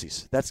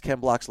Lucy's. That's Ken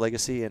Block's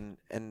legacy,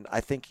 and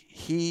I think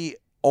he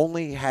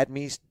only had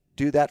me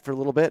do that for a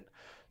little bit,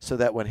 so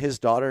that when his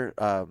daughter,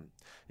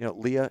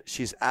 Leah,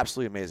 she's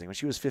absolutely amazing. When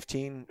she was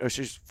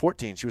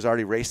 14, she was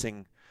already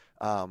racing.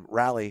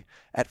 Rally.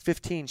 At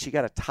 15, she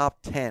got a top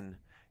 10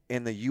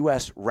 in the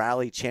U.S.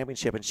 Rally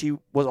Championship, and she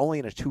was only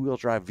in a two-wheel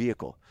drive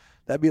vehicle.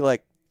 That'd be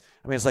like,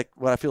 I mean, it's like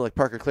what I feel like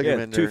Parker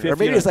Kligerman, or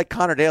maybe it's like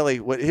Conor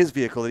Daly, what his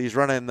vehicle that he's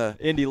running in the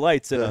Indy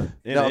Lights in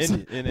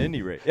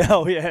Indy race.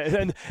 Oh yeah,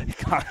 and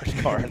Conor's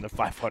car in the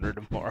 500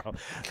 tomorrow.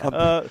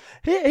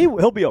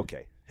 He'll be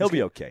okay. He'll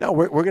be okay. No,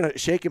 we're gonna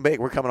shake and bake.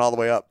 We're coming all the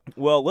way up.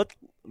 Well,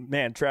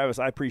 Travis,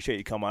 I appreciate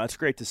you coming on. It's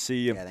great to see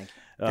you. Yeah, thank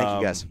you.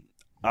 Thank you, guys.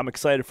 I'm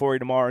excited for you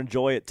tomorrow.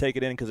 Enjoy it. Take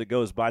it in because it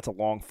goes by. It's a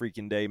long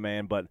freaking day,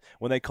 man. But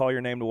when they call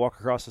your name to walk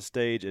across the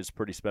stage, it's a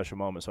pretty special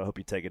moment. So I hope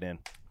you take it in.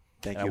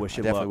 Thank you. I wish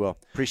you definitely luck.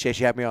 Will. Appreciate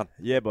you having me on.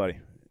 Yeah, buddy.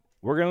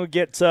 We're going to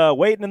get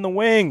waiting in the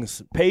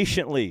wings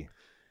patiently.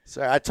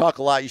 Sorry, I talk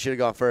a lot. You should have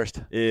gone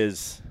first.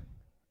 Is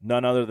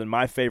none other than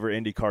my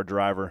favorite IndyCar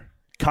driver,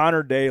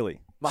 Conor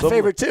Daly. My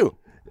favorite, too.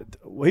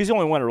 Well, he's the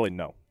only one I really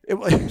know.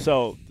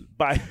 So –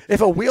 if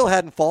a wheel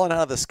hadn't fallen out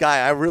of the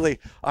sky,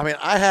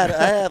 I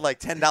had like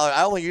 $10.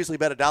 I only usually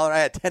bet $1. I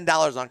had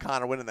 $10 on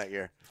Conor winning that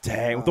year.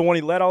 Dang, the one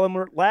he led all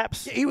them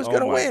laps? Yeah, he was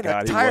going to win.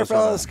 A tire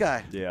fell out of the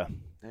sky. Yeah.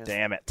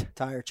 Damn it.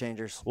 Tire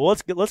changers. Well,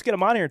 let's get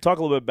him on here and talk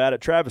a little bit about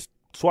it. Travis,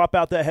 swap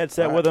out that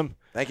headset with him.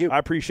 Thank you. I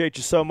appreciate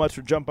you so much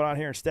for jumping on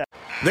here and stat.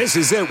 This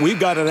is it. We've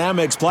got an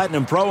Amex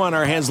Platinum Pro on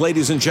our hands,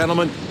 ladies and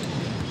gentlemen.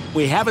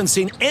 We haven't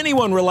seen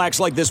anyone relax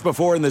like this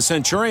before in the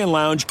Centurion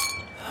Lounge.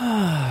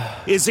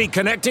 Is he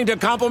connecting to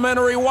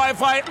complimentary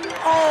Wi-Fi?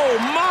 Oh,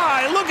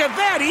 my! Look at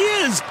that! He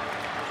is!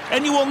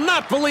 And you will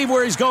not believe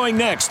where he's going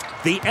next.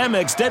 The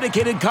Amex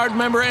dedicated card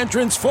member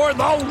entrance for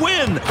the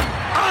win!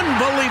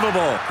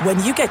 Unbelievable.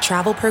 When you get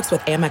travel perks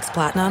with Amex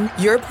Platinum,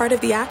 you're part of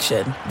the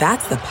action.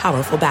 That's the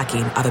powerful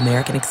backing of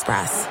American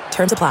Express.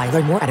 Terms apply.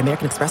 Learn more at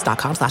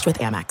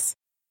americanexpress.com/withAmex.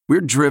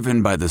 We're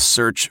driven by the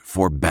search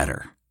for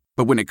better.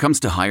 But when it comes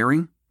to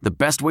hiring, the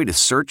best way to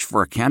search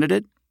for a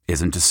candidate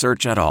isn't to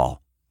search at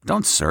all.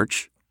 Don't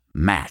search.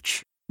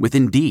 Match. With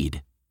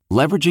Indeed.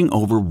 Leveraging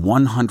over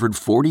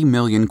 140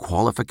 million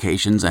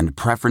qualifications and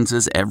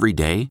preferences every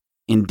day,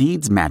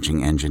 Indeed's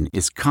matching engine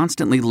is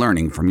constantly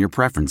learning from your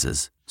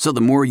preferences. So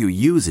the more you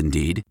use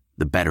Indeed,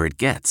 the better it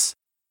gets.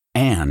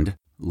 And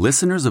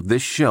listeners of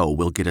this show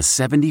will get a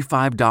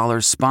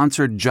 $75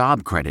 sponsored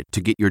job credit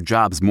to get your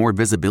jobs more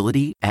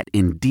visibility at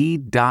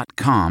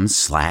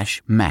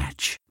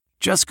Indeed.com/match.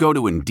 Just go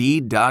to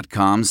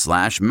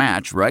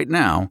Indeed.com/match right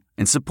now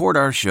and support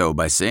our show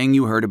by saying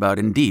you heard about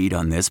Indeed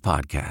on this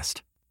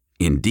podcast.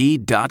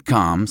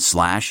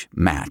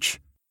 Indeed.com/match.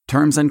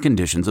 Terms and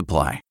conditions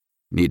apply.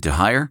 Need to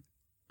hire?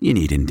 You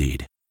need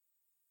Indeed.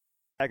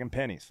 Stacking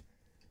pennies.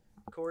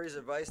 Corey's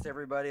advice to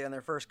everybody on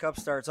their first cup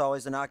start's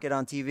always to not get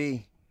on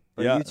TV.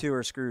 But Yeah. you two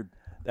are screwed.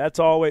 That's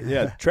always,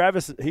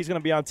 Travis, he's going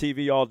to be on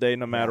TV all day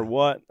no matter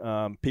what.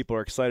 People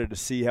are excited to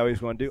see how he's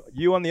going to do.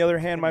 You, on the other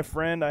hand, my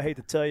friend, I hate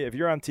to tell you, if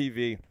you're on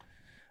TV,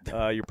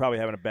 you're probably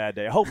having a bad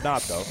day. I hope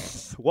not, though.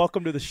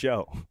 Welcome to the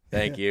show.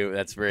 Thank you.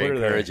 That's very Put her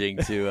there. encouraging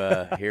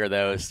to hear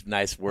those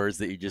nice words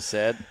that you just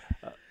said.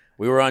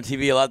 We were on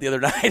TV a lot the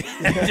other night.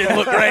 It didn't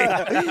look great.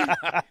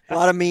 A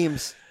lot of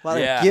memes. A lot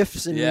of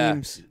GIFs and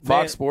memes.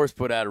 Fox Sports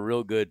put out a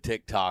real good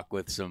TikTok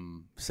with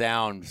some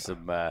sound,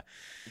 some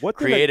What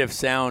did creative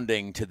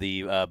sounding to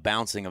the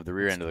bouncing of the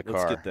rear end of the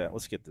car.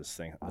 Let's get this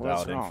thing What's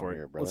dialed in wrong for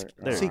here, you. brother?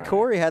 There See, you go.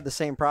 Corey had the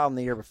same problem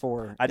the year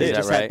before. I did. He Is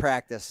just that had right?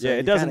 practice. So Yeah, you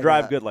it doesn't kinda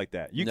drive got- good like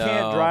that. You No.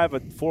 can't drive a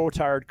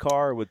four-tired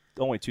car with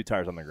only two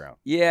tires on the ground.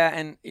 Yeah,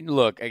 and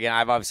look, again,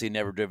 I've obviously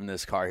never driven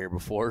this car here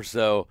before,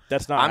 so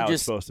That's not I'm how just,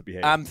 it's supposed to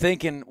behave. I'm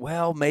thinking,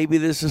 well, maybe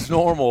this is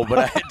normal,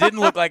 but it didn't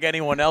look like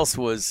anyone else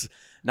was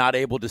not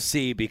able to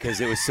see because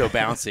it was so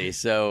bouncy.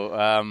 So,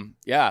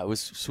 it was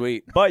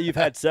sweet. But you've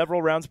had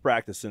several rounds of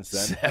practice since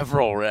then.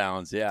 Several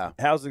rounds, yeah.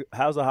 How's the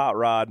hot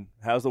rod?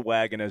 How's the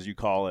wagon, as you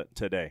call it,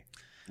 today,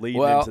 leading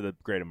Well- into the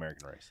Great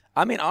American Race?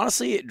 I mean,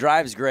 honestly, it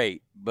drives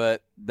great,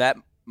 but that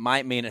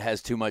might mean it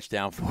has too much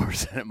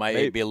downforce, and it might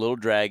Maybe. be a little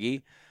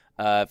draggy.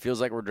 It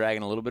feels like we're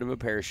dragging a little bit of a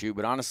parachute,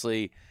 but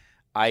honestly,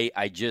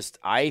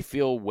 I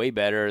feel way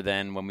better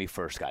than when we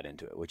first got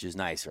into it, which is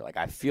nicer. Like,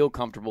 I feel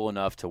comfortable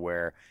enough to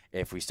where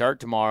if we start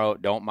tomorrow,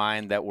 don't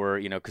mind that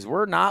we're, because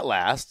we're not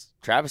last.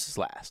 Travis is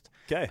last.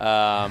 Okay.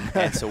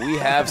 And so we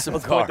have some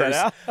Let's point that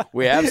cars. out.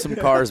 We have some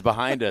cars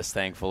behind us,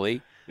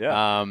 thankfully.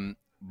 Yeah.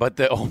 But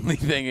the only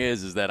thing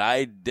is that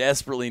I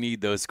desperately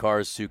need those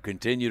cars to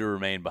continue to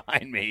remain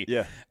behind me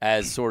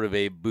as sort of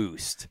a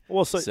boost.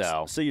 Well,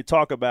 so you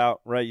talk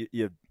about, right,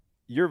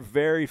 you're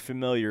very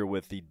familiar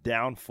with the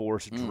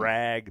downforce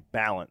drag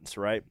balance,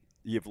 right?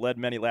 You've led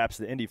many laps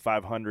of the Indy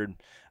 500.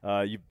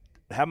 How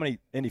many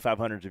Indy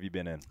 500s have you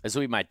been in? This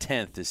will be my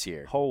 10th this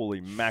year. Holy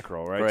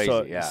mackerel, right? Crazy,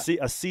 so yeah.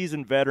 A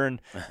seasoned veteran,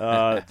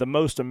 the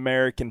most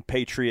American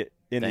patriot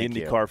in Thank the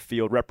you. IndyCar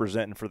field,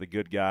 representing for the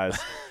good guys.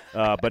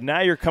 But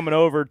now you're coming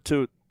over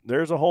to –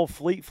 there's a whole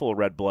fleet full of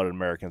red-blooded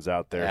Americans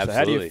out there. So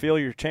how do you Absolutely. feel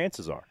your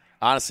chances are?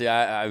 Honestly,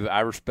 I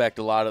respect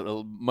a lot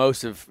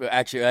of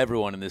actually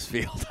everyone in this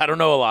field. I don't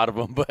know a lot of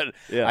them, but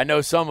I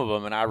know some of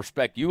them, and I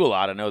respect you a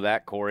lot. I know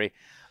that, Corey.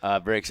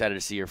 Very excited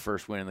to see your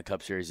first win in the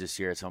Cup Series this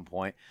year at some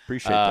point.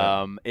 Appreciate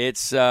that.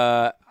 It's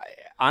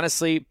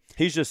honestly,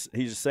 He's just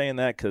saying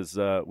that because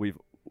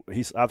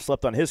I've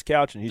slept on his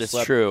couch and he's that's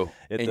slept true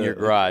at in your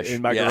garage,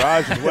 in my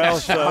garage as well.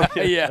 So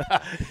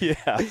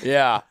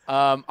yeah.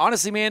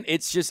 Honestly, man,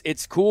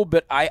 it's cool,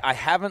 but I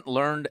haven't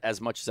learned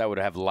as much as I would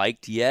have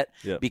liked yet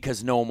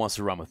because no one wants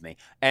to run with me.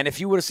 And if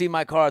you would have seen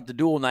my car at the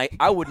duel night,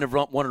 I wouldn't have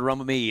wanted to run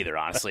with me either,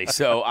 honestly.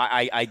 So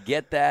I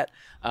get that.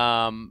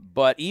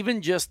 But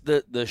even just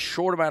the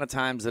short amount of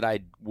times that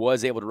I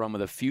was able to run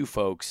with a few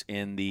folks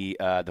in the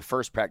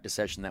first practice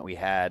session that we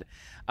had,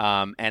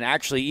 and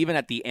actually even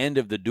at the end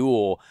of the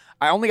duel,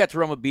 I only got to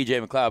run with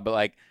BJ McLeod, but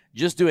like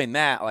just doing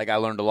that, like I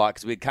learned a lot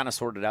because we had kind of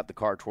sorted out the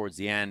car towards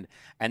the end.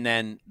 And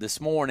then this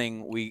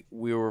morning we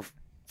were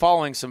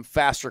following some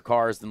faster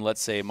cars than,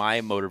 let's say, my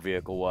motor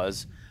vehicle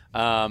was.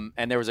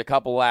 And there was a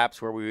couple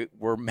laps where we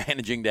were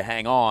managing to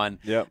hang on.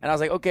 Yep. And I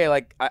was like, okay,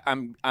 like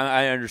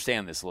I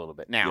understand this a little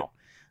bit now.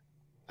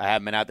 I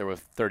haven't been out there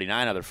with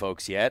 39 other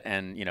folks yet,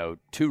 and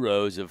 2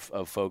 rows of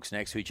folks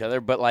next to each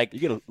other. But like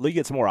you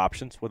get some more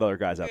options with other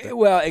guys out there.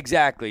 Well,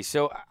 exactly.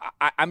 So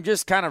I'm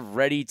just kind of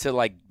ready to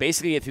like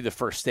basically get through the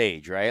first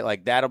stage, right?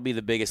 Like that'll be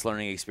the biggest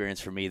learning experience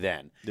for me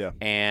then. Yeah.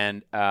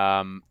 And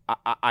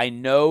I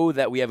know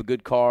that we have a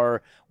good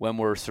car when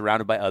we're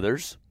surrounded by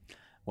others.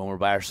 When we're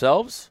by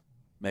ourselves,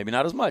 maybe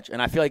not as much.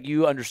 And I feel like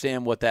you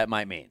understand what that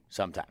might mean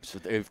sometimes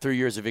through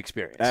years of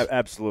experience.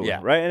 Absolutely. Yeah.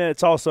 Right. And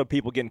it's also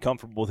people getting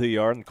comfortable with who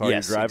you are in the car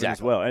Yes, you're driving exactly.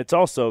 as well. And it's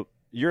also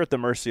you're at the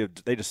mercy of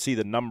they just see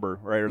the number,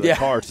 right, or the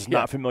car. It's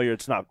not familiar.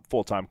 It's not a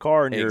full-time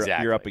car, and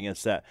you're up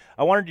against that.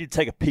 I wanted you to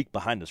take a peek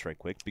behind us right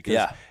quick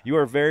because you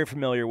are very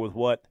familiar with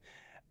what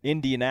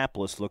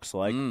Indianapolis looks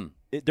like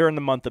during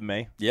the month of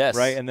May. Yes.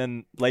 Right? And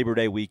then Labor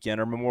Day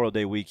weekend or Memorial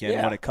Day weekend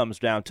Yeah. when it comes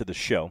down to the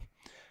show.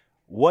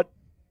 What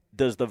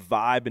does the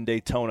vibe in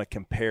Daytona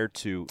compare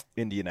to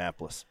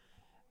Indianapolis?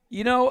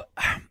 You know,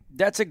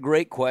 that's a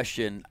great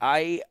question.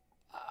 I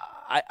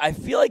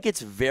feel like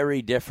it's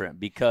very different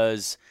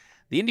because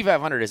the Indy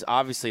 500 is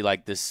obviously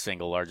like the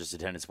single largest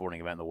attended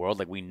sporting event in the world.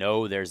 Like, we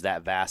know there's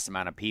that vast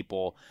amount of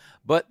people,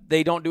 but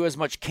they don't do as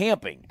much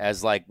camping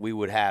as like we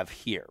would have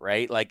here,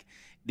 right? Like,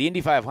 the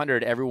Indy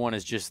 500, everyone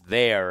is just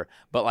there,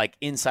 but like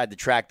inside the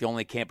track, the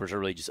only campers are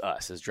really just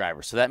us as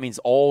drivers. So that means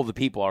all the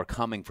people are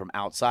coming from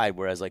outside,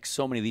 whereas like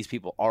so many of these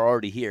people are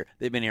already here.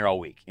 They've been here all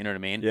week. You know what I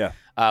mean? Yeah.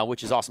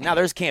 Which is awesome. Now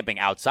there's camping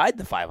outside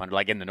the 500,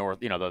 like in the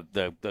north,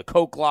 the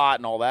Coke lot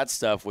and all that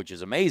stuff, which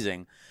is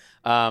amazing.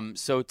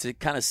 So to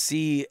kind of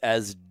see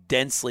as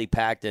densely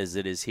packed as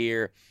it is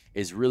here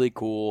is really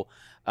cool.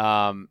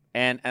 And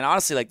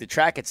honestly, like the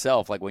track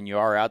itself, like when you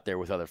are out there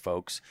with other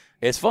folks,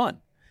 it's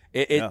fun.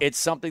 It's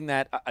something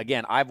that,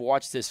 again, I've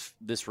watched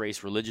this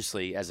race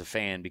religiously as a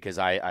fan because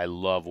I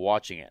love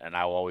watching it, and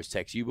I will always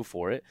text you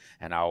before it,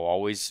 and I'll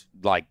always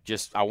I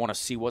want to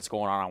see what's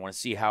going on. I want to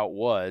see how it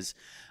was,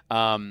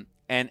 and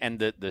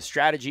the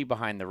strategy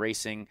behind the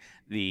racing,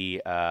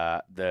 the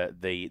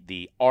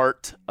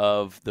art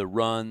of the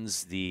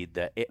runs, the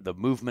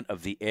movement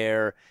of the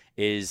air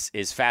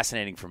is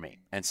fascinating for me,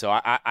 and so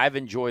I've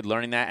enjoyed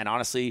learning that, and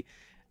honestly,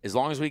 as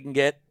long as we can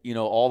get,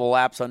 all the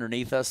laps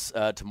underneath us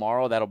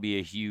tomorrow, that'll be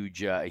a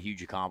huge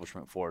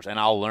accomplishment for us. And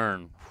I'll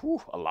learn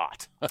a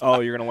lot. Oh,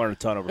 you're going to learn a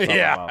ton over time.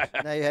 Yeah.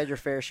 Now, you had your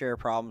fair share of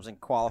problems in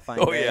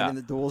qualifying yeah. in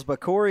the duels, but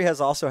Corey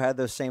has also had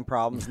those same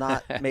problems,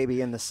 not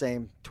maybe in the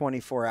same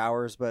 24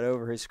 hours, but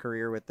over his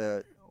career with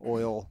the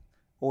oil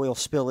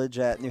spillage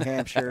at New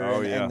Hampshire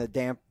and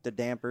the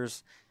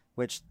dampers,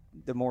 which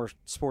the more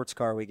sports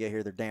car we get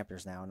here, they're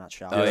dampers now, not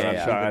shocks. Oh,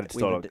 yeah.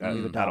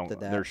 We've adopted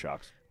that. They're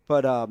shocks.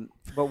 But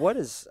what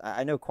is –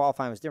 I know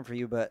qualifying was different for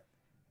you, but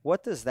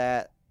what does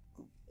that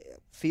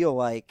feel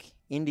like,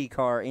 Indy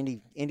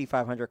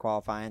 500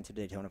 qualifying to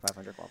Daytona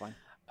 500 qualifying?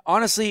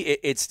 Honestly,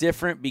 it's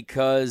different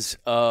because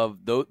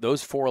of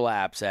those 4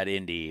 laps at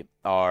Indy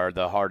are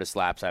the hardest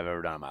laps I've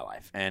ever done in my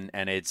life. And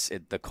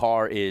the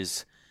car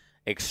is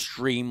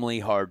extremely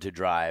hard to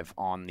drive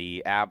on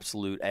the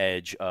absolute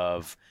edge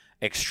of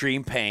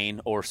extreme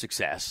pain or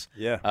success.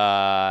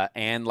 Yeah.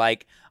 And,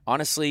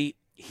 honestly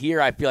 –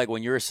 here, I feel like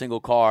when you're a single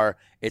car,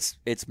 it's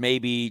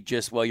maybe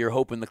just, you're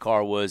hoping the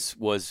car was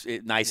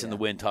nice in the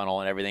wind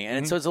tunnel and everything,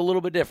 and so it's a little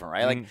bit different,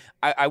 right? Like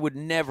I would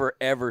never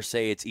ever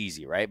say it's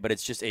easy, right? But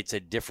it's a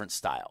different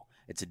style.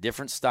 It's a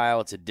different style.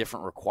 It's a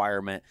different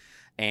requirement,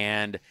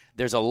 and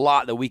there's a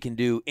lot that we can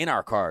do in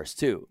our cars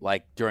too.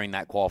 Like during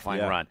that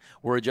qualifying run,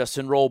 we're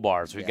adjusting roll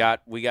bars. We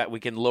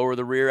can lower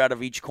the rear out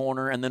of each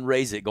corner and then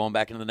raise it going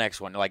back into the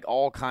next one. Like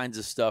all kinds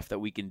of stuff that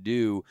we can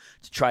do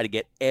to try to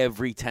get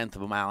every 1/10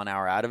 of a mile an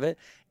hour out of it.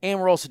 And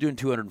we're also doing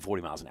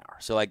 240 miles an hour.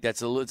 So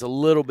it's a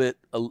little bit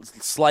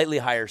slightly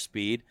higher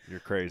speed. You're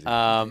crazy.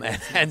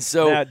 And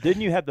so now,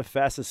 didn't you have the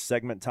fastest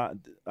segment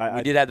time?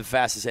 We did have the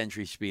fastest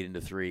entry speed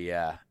into 3,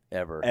 yeah.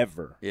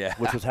 Ever. Yeah.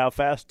 Which was how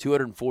fast?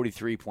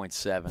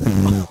 243.7.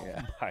 Oh,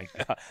 my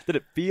God. Did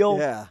it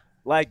feel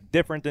like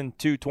different than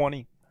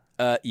 220?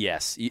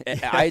 Yes.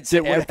 I'd say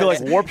it feel like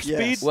warp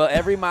speed? Well,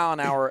 every mile an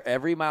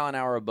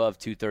hour above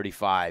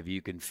 235,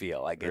 you can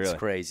feel like it's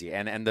crazy.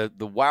 And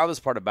the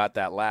wildest part about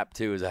that lap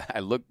too is I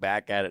look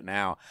back at it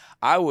now.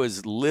 I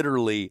was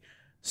literally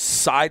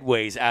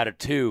sideways out of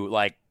 2,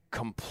 like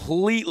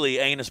completely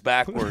anus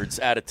backwards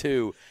out of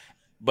 2.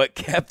 But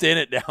kept in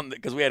it down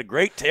because we had a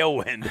great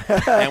tailwind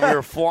and we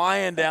were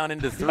flying down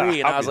into 3.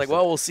 And I was like,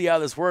 well, we'll see how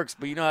this works.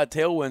 But you know how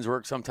tailwinds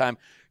work sometimes.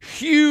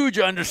 Huge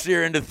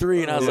understeer into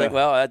 3. And I was like,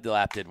 well, that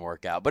lap didn't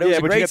work out. But it was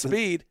a great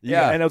speed.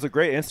 And it was a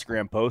great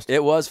Instagram post.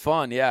 It was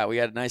fun. Yeah. We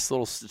had a nice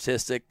little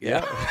statistic.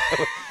 Yeah.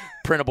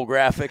 Printable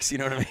graphics. You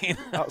know what I mean?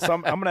 So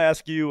I'm going to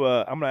ask you.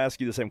 I'm going to ask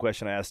you the same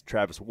question I asked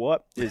Travis.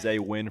 What is a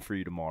win for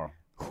you tomorrow?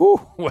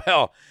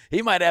 Well,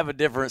 he might have a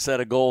different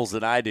set of goals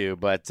than I do,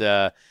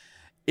 but.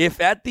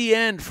 If at the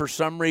end, for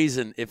some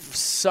reason, if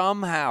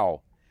somehow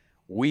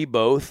we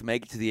both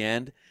make it to the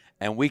end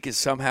and we could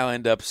somehow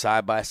end up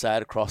side by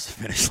side across the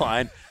finish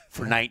line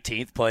for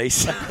 19th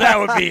place, that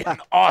would be an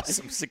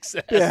awesome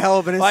success. Yeah, hell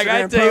of an Instagram Like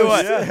I tell you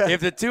what, post.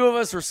 if the two of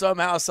us were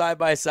somehow side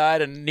by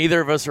side and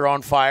neither of us are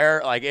on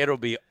fire, like it'll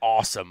be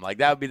awesome. Like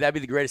that'd be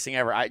the greatest thing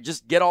ever. I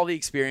just get all the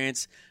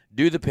experience,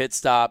 do the pit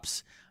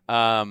stops.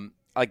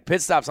 Like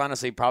pit stops,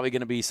 honestly, probably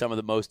going to be some of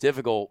the most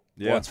difficult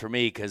ones for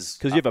me because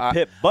you have a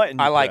pit button.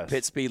 I like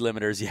pit speed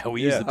limiters. Yeah,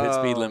 we use the pit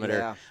speed limiter.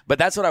 Yeah. But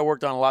that's what I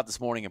worked on a lot this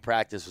morning in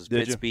practice was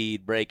pit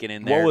speed, breaking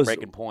in there,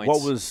 breaking points.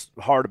 What was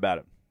hard about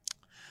it?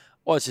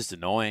 Well, it's just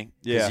annoying.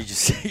 Yeah, you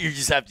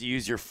just have to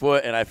use your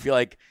foot, and I feel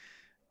like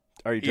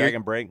are you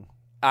dragging brake?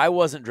 I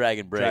wasn't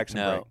dragging brake. Traction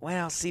No. brake.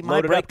 Well, see, my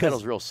Load it brake up, 'cause-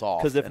 pedal's real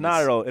soft. Because if and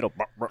not, it's-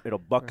 it'll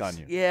buck on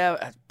you.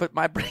 Yeah, but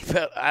my brake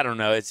pedal, I don't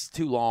know. It's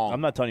too long.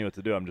 I'm not telling you what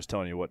to do. I'm just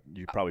telling you what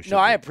you probably should. No,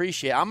 do. I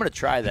appreciate it. I'm going to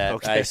try that.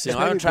 Okay. I assume.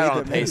 I'm going to try it on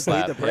a pace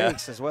lap. the Yeah.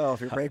 brakes as well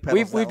if your brake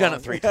pedal's We've that done long.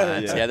 it 3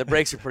 times. Yeah, the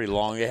brakes are pretty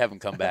long. They haven't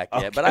come back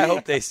yet, but I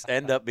hope they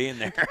end up being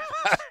there.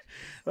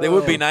 They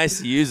would be nice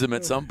to use them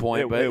at some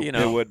point, but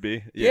it would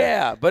be.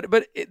 Yeah, but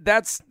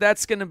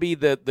that's going to be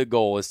the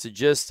goal, is to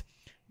just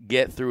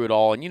get through it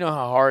all, and you know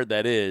how hard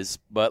that is.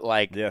 But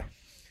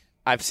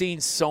I've seen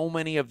so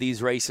many of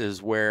these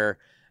races where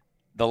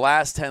the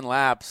last 10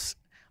 laps,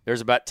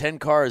 there's about 10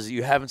 cars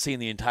you haven't seen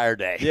the entire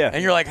day. Yeah.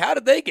 And you're like, how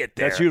did they get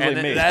there? That's usually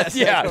and me.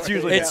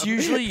 It's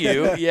usually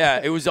you.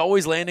 Yeah. It was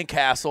always Landon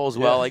Castle as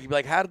well. Like, you'd be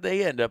like, how did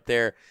they end up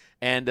there?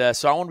 And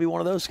so I want to be one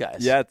of those guys.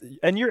 Yeah,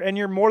 and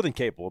you're more than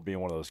capable of being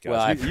one of those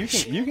guys. Well,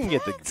 you can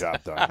get the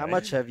job done. How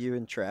much have you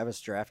and Travis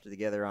drafted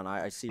together on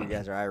I see you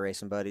guys are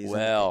iRacing buddies.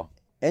 Well,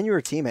 and you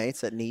were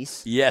teammates at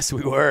Nice. yes,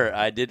 we were.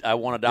 I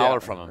won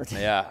 $1 from him.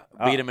 Yeah.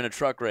 Beat him in a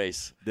truck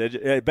race. Did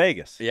you?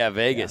 Vegas. Yeah,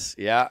 Vegas.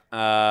 Yeah.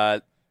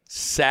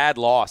 Sad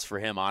loss for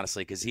him,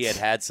 honestly, because he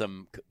had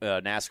some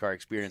NASCAR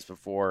experience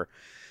before.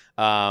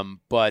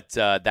 But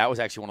that was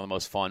actually one of the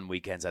most fun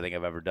weekends I think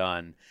I've ever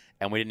done.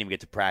 And we didn't even get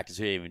to practice.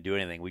 We didn't even do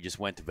anything. We just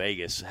went to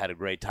Vegas, had a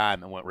great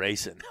time, and went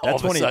racing.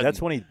 That's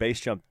when he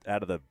base jumped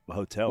out of the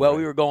hotel. Well, right?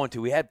 we were going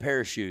to. We had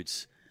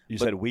parachutes. You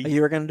said we.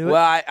 You were going to do it?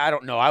 Well, I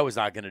don't know. I was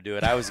not going to do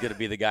it. I was going to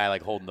be the guy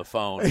like holding the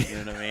phone. You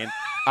know what I mean?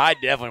 I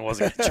definitely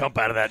wasn't going to jump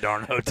out of that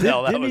darn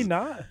hotel. Didn't he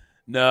not?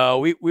 No,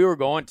 we were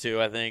going to,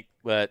 I think,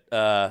 but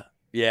no.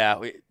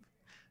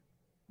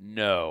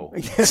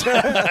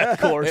 Of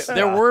course.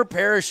 There were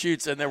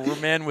parachutes, and there were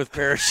men with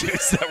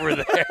parachutes that were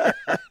there.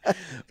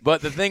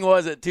 But the thing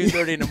was, at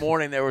 2:30 in the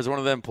morning, there was one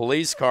of them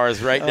police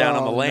cars right down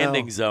on the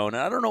landing zone.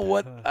 And I don't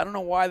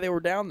know why they were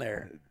down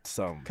there.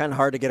 Kind of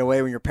hard to get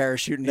away when you're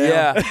parachuting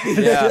down.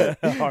 Yeah.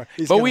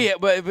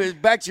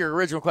 But back to your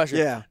original question.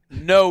 Yeah.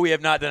 No, we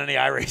have not done any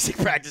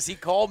iRacing practice. He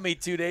called me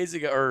 2 days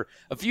ago, or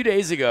a few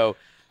days ago,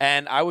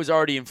 and I was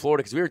already in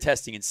Florida because we were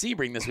testing in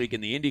Sebring this week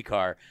in the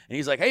IndyCar. And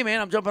he's like, hey, man,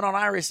 I'm jumping on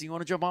iRacing. You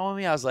want to jump on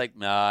with me? I was like,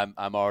 nah,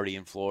 I'm already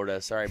in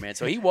Florida. Sorry, man.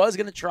 So he was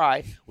going to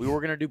try. We were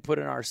going to put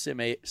in our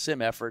sim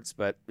efforts,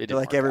 but it didn't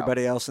like work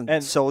everybody out. else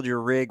and sold your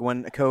rig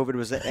when COVID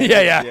was at Yeah,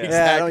 exactly.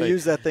 exactly. I don't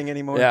use that thing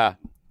anymore. Yeah.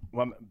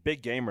 Well, I'm a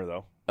big gamer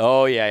though.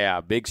 Oh yeah.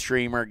 Big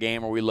streamer,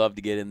 gamer. We love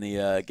to get in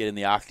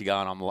the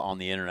octagon on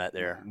the internet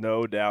there.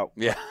 No doubt.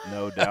 Yeah.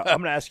 No doubt.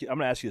 I'm gonna ask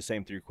you the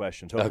same 3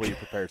 questions. Hopefully you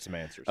prepared some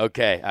answers.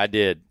 Okay, I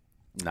did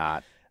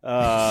not.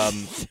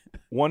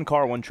 One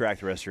car, one track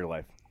the rest of your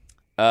life.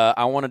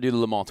 I want to do the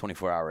Le Mans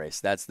 24-hour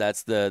race. That's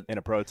the in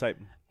a prototype.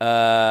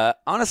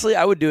 Honestly,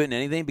 I would do it in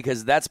anything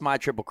because that's my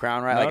triple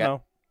crown, right?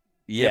 No.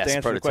 Yes, answer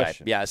the prototype.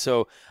 question. Yeah,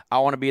 so I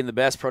want to be in the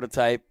best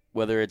prototype,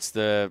 whether it's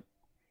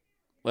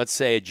let's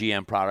say a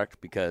GM product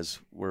because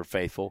we're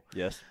faithful.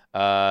 Yes.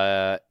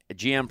 A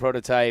GM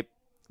prototype,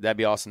 that'd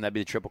be awesome. That'd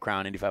be the Triple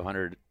Crown, Indy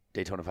 500,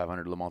 Daytona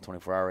 500, Le Mans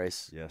 24-hour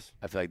race. Yes.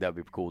 I feel like that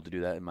would be cool to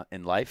do that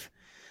in life.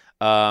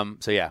 So,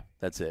 yeah,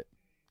 that's it.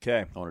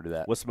 Okay. I want to do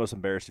that. What's the most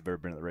embarrassed you've ever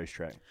been at the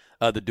racetrack?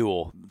 The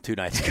duel 2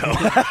 nights ago.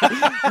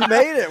 You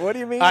made it. What do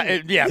you mean?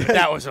 Yeah, but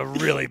that was a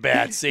really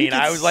bad scene.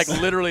 I was like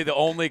literally the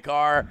only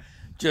car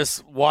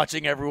just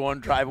watching everyone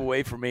drive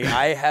away from me.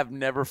 I have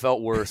never felt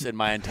worse in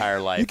my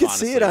entire life. You could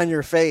honestly. see it on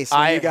your face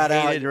when you got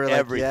out. hated You were like,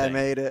 everything. yeah, I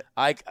made it.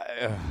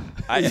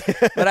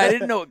 But I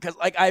didn't know because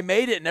like I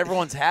made it and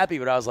everyone's happy,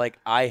 but I was like,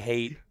 I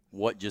hate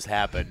what just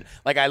happened.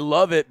 Like I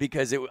love it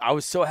because I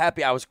was so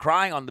happy. I was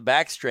crying on the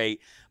back straight,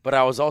 but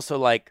I was also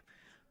like,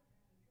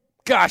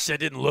 gosh, that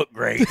didn't look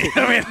great.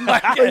 I mean,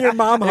 like, When your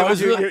mom hugged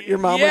you, really, your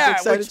mom was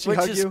excited which, she which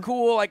hugged is you.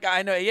 cool. Like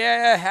I know,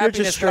 happiness.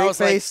 You're just but I was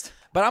like- straight-faced.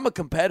 but I'm a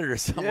competitor,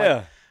 so I'm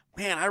like,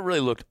 man, I really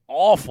looked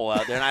awful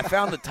out there. And I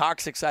found the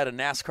toxic side of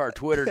NASCAR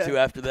Twitter, too,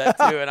 after that,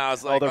 too. And I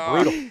was like, they're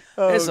brutal. It's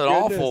an goodness.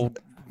 awful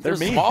 – there's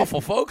some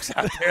awful folks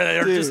out there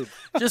that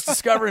are just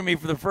discovering me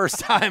for the first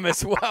time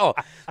as well.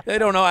 They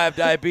don't know I have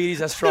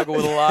diabetes. I struggle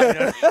with a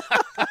lot.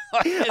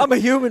 You know? I'm a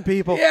human,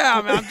 people.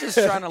 Yeah, I mean, I'm just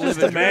trying to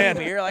live a man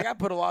here. Like, I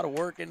put a lot of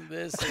work into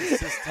this.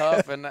 It's just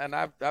tough, and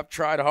I've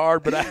tried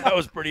hard, but that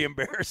was pretty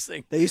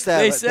embarrassing. There used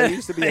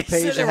to be a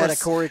page that had a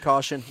Corey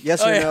caution.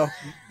 Yes or no?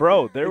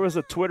 Bro, there was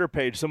a Twitter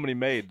page somebody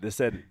made that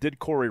said, "Did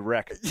Corey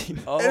wreck?"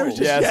 Oh, It was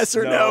just yes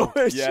or no.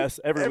 Yes,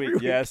 every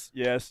week. Yes,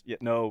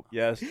 no,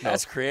 yes. No.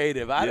 That's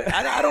creative.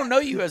 I don't know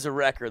you as a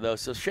wrecker, though,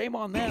 so shame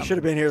on them. You should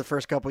have been here the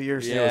first couple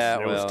years. Yeah,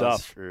 it was well, tough.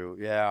 That's true.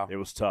 Yeah, It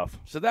was tough.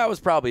 so that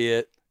was probably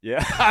it.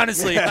 Yeah.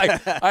 Honestly,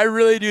 I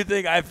really do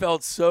think I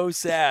felt so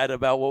sad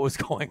about what was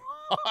going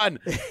on.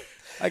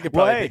 I could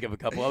probably think of a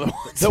couple other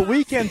ones. The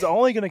weekend's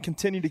only going to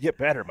continue to get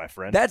better, my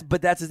friend.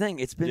 But that's the thing.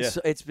 It's been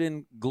it's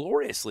been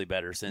gloriously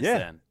better since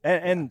then.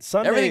 And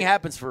Sunday, Everything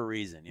happens for a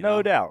reason. You know?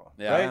 no doubt.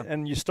 Yeah. Right?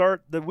 And you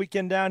start the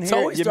weekend down It's here.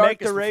 always You make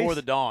darkest the race before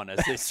the dawn, as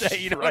they say.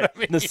 You know right. what I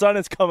mean? The sun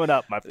is coming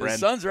up, my friend. The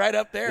sun's right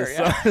up there. The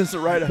yeah. sun is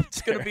right up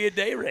It's going to be a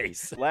day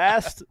race.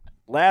 Last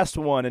last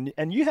one,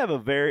 and you have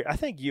I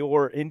think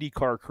your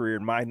IndyCar career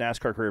and my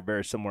NASCAR career are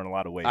very similar in a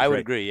lot of ways. I would right?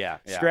 agree, yeah.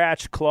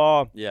 Scratch,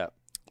 claw, Yeah.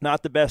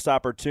 not the best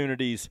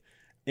opportunities,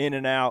 in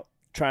and out,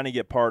 trying to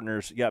get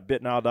partners. You got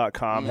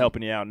bitnow.com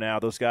helping you out now.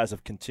 Those guys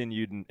have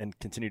continued and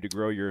continue to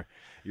grow your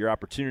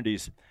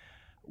opportunities.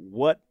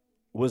 What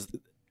was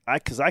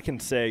because I can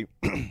say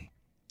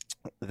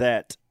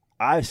that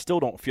I still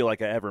don't feel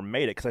like I ever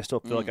made it because I still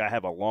feel like I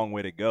have a long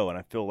way to go, and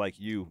I feel like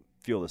you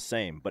feel the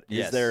same. But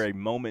Yes. is there a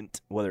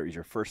moment, whether it was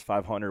your first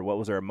 500, what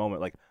was there a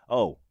moment like,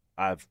 oh,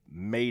 I've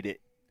made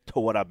it to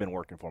what I've been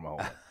working for my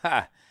whole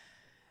life?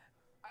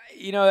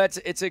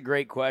 It's a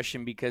great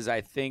question because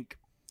I think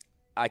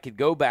I could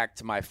go back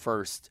to my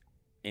first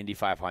Indy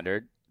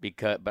 500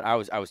 but I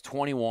was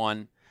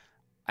 21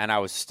 and I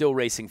was still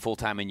racing full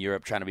time in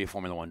Europe trying to be a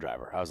Formula 1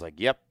 driver. I was like,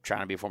 yep,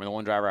 trying to be a Formula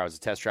 1 driver. I was a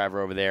test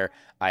driver over there.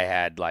 I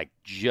had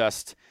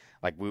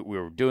we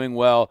were doing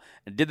well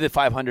and did the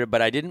 500,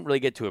 but I didn't really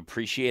get to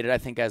appreciate it, I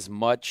think, as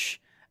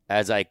much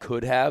as I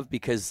could have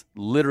because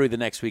literally the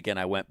next weekend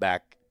I went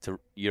back to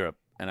Europe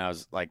and I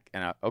was like,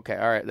 okay,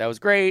 all right, that was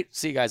great.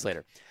 See you guys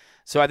later.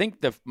 So I think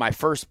my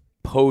first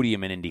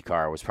podium in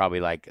IndyCar was probably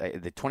like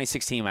the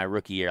 2016, my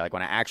rookie year, like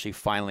when I actually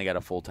finally got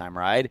a full-time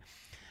ride.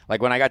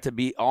 Like when I got to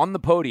be on the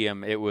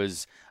podium, it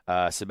was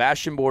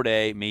Sebastian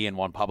Bourdais, me, and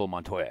Juan Pablo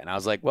Montoya. And I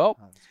was like, well,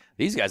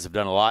 these guys have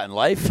done a lot in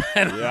life.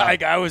 And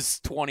like I was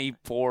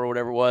 24 or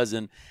whatever it was.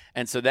 And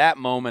so that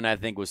moment I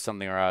think was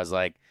something where I was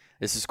like,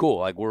 this is cool.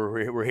 Like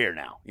we're here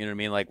now. You know what I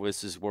mean? Like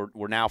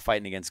we're now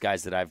fighting against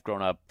guys that I've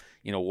grown up,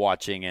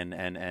 watching and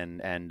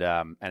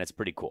it's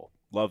pretty cool.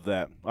 Love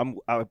that.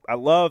 I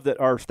love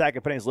that our Stack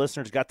of Pennies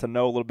listeners got to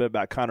know a little bit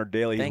about Conor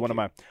Daly. He's one of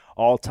my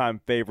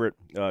all-time favorite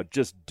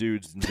just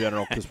dudes in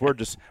general because we're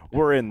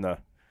out in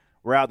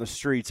the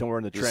streets and we're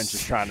in the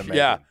trenches trying to make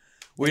it.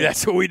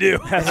 That's what we do.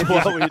 That's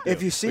what we do.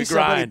 If you see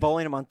somebody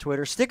bullying him on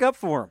Twitter, stick up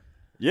for him.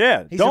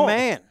 Yeah, he's a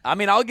man. I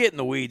mean, I'll get in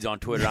the weeds on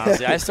Twitter,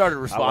 honestly. I started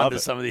responding to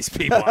some of these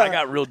people. I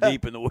got real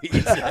deep in the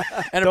weeds.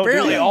 And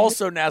apparently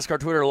also NASCAR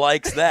Twitter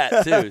likes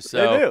that too. So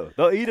they do.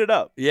 They'll eat it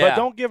up. Yeah. But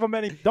don't give them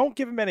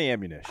any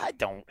ammunition. I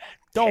don't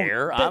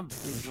care. I'll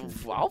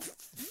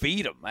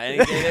feed them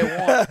anything they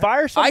want.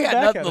 Fire I something got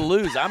back nothing at to them.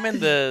 lose. I'm in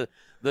the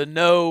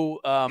no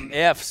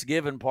F's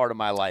given part of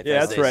my life, Yeah,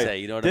 as that's they right. say.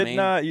 You know what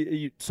I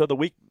mean? So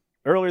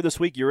earlier this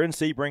week, you were in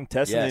Sebring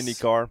testing the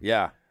IndyCar.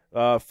 Yeah.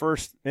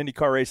 First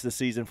IndyCar race of the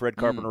season. Fred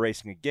Carpenter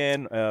Racing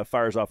again.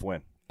 Fires off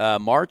when?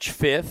 March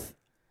 5th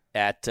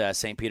at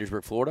St.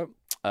 Petersburg, Florida.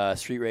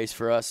 Street race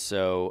for us.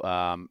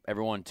 So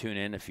everyone tune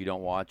in if you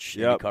don't watch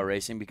IndyCar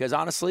racing because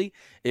honestly,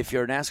 if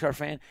you're a NASCAR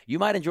fan, you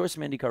might enjoy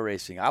some IndyCar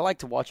racing. I like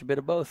to watch a bit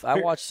of both. I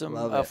watch some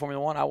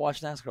Formula 1. I watch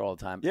NASCAR all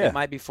the time. Yeah. It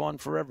might be fun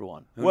for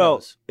everyone. Who Well,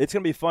 knows? it's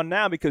going to be fun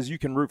now because you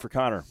can root for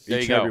Connor There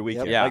each you and go. every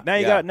weekend. Yep. Like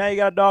now you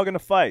got a dog in the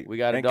fight. We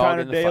got a and dog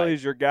Conor in the Daly's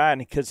fight. your guy, and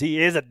because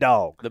he is a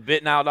dog.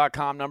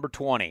 TheBitNow.com number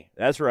 20.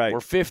 That's right. We're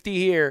 50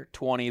 here,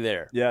 20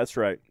 there. Yeah, that's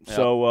right. Yep.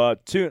 So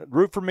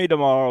root for me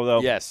tomorrow,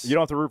 though. Yes. You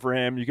don't have to root for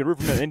him. You can root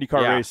for him in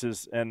IndyCar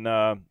races. And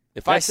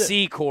if I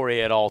see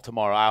Corey at all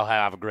tomorroor, I'll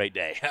have a great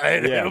day.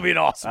 It'll be an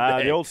awesome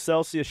day. The old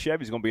Celsius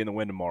Chevy's going to be in the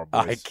win tomorrow,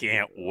 boys. I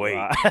can't wait.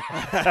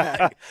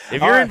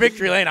 If you're in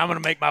Victory Lane, I'm going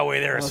to make my way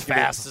there as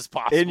fast as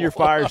possible. In your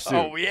fire suit.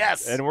 Oh,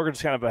 yes. And we're going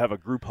to kind of have a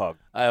group hug.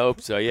 I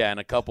hope so, yeah, and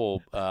a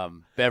couple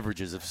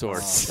beverages of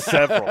sorts.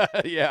 Several.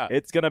 Yeah.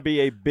 It's going to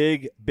be a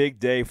big, big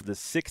day for the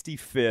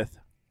 65th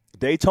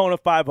Daytona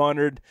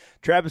 500.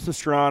 Travis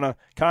Pastrana,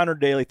 Conor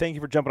Daly, thank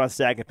you for jumping on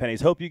Stack and Pennies.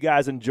 Hope you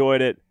guys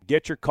enjoyed it.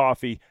 Get your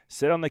coffee,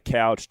 sit on the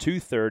couch,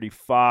 2:30,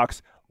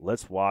 Fox.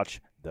 Let's watch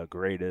the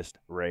greatest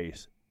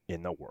race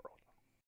in the world.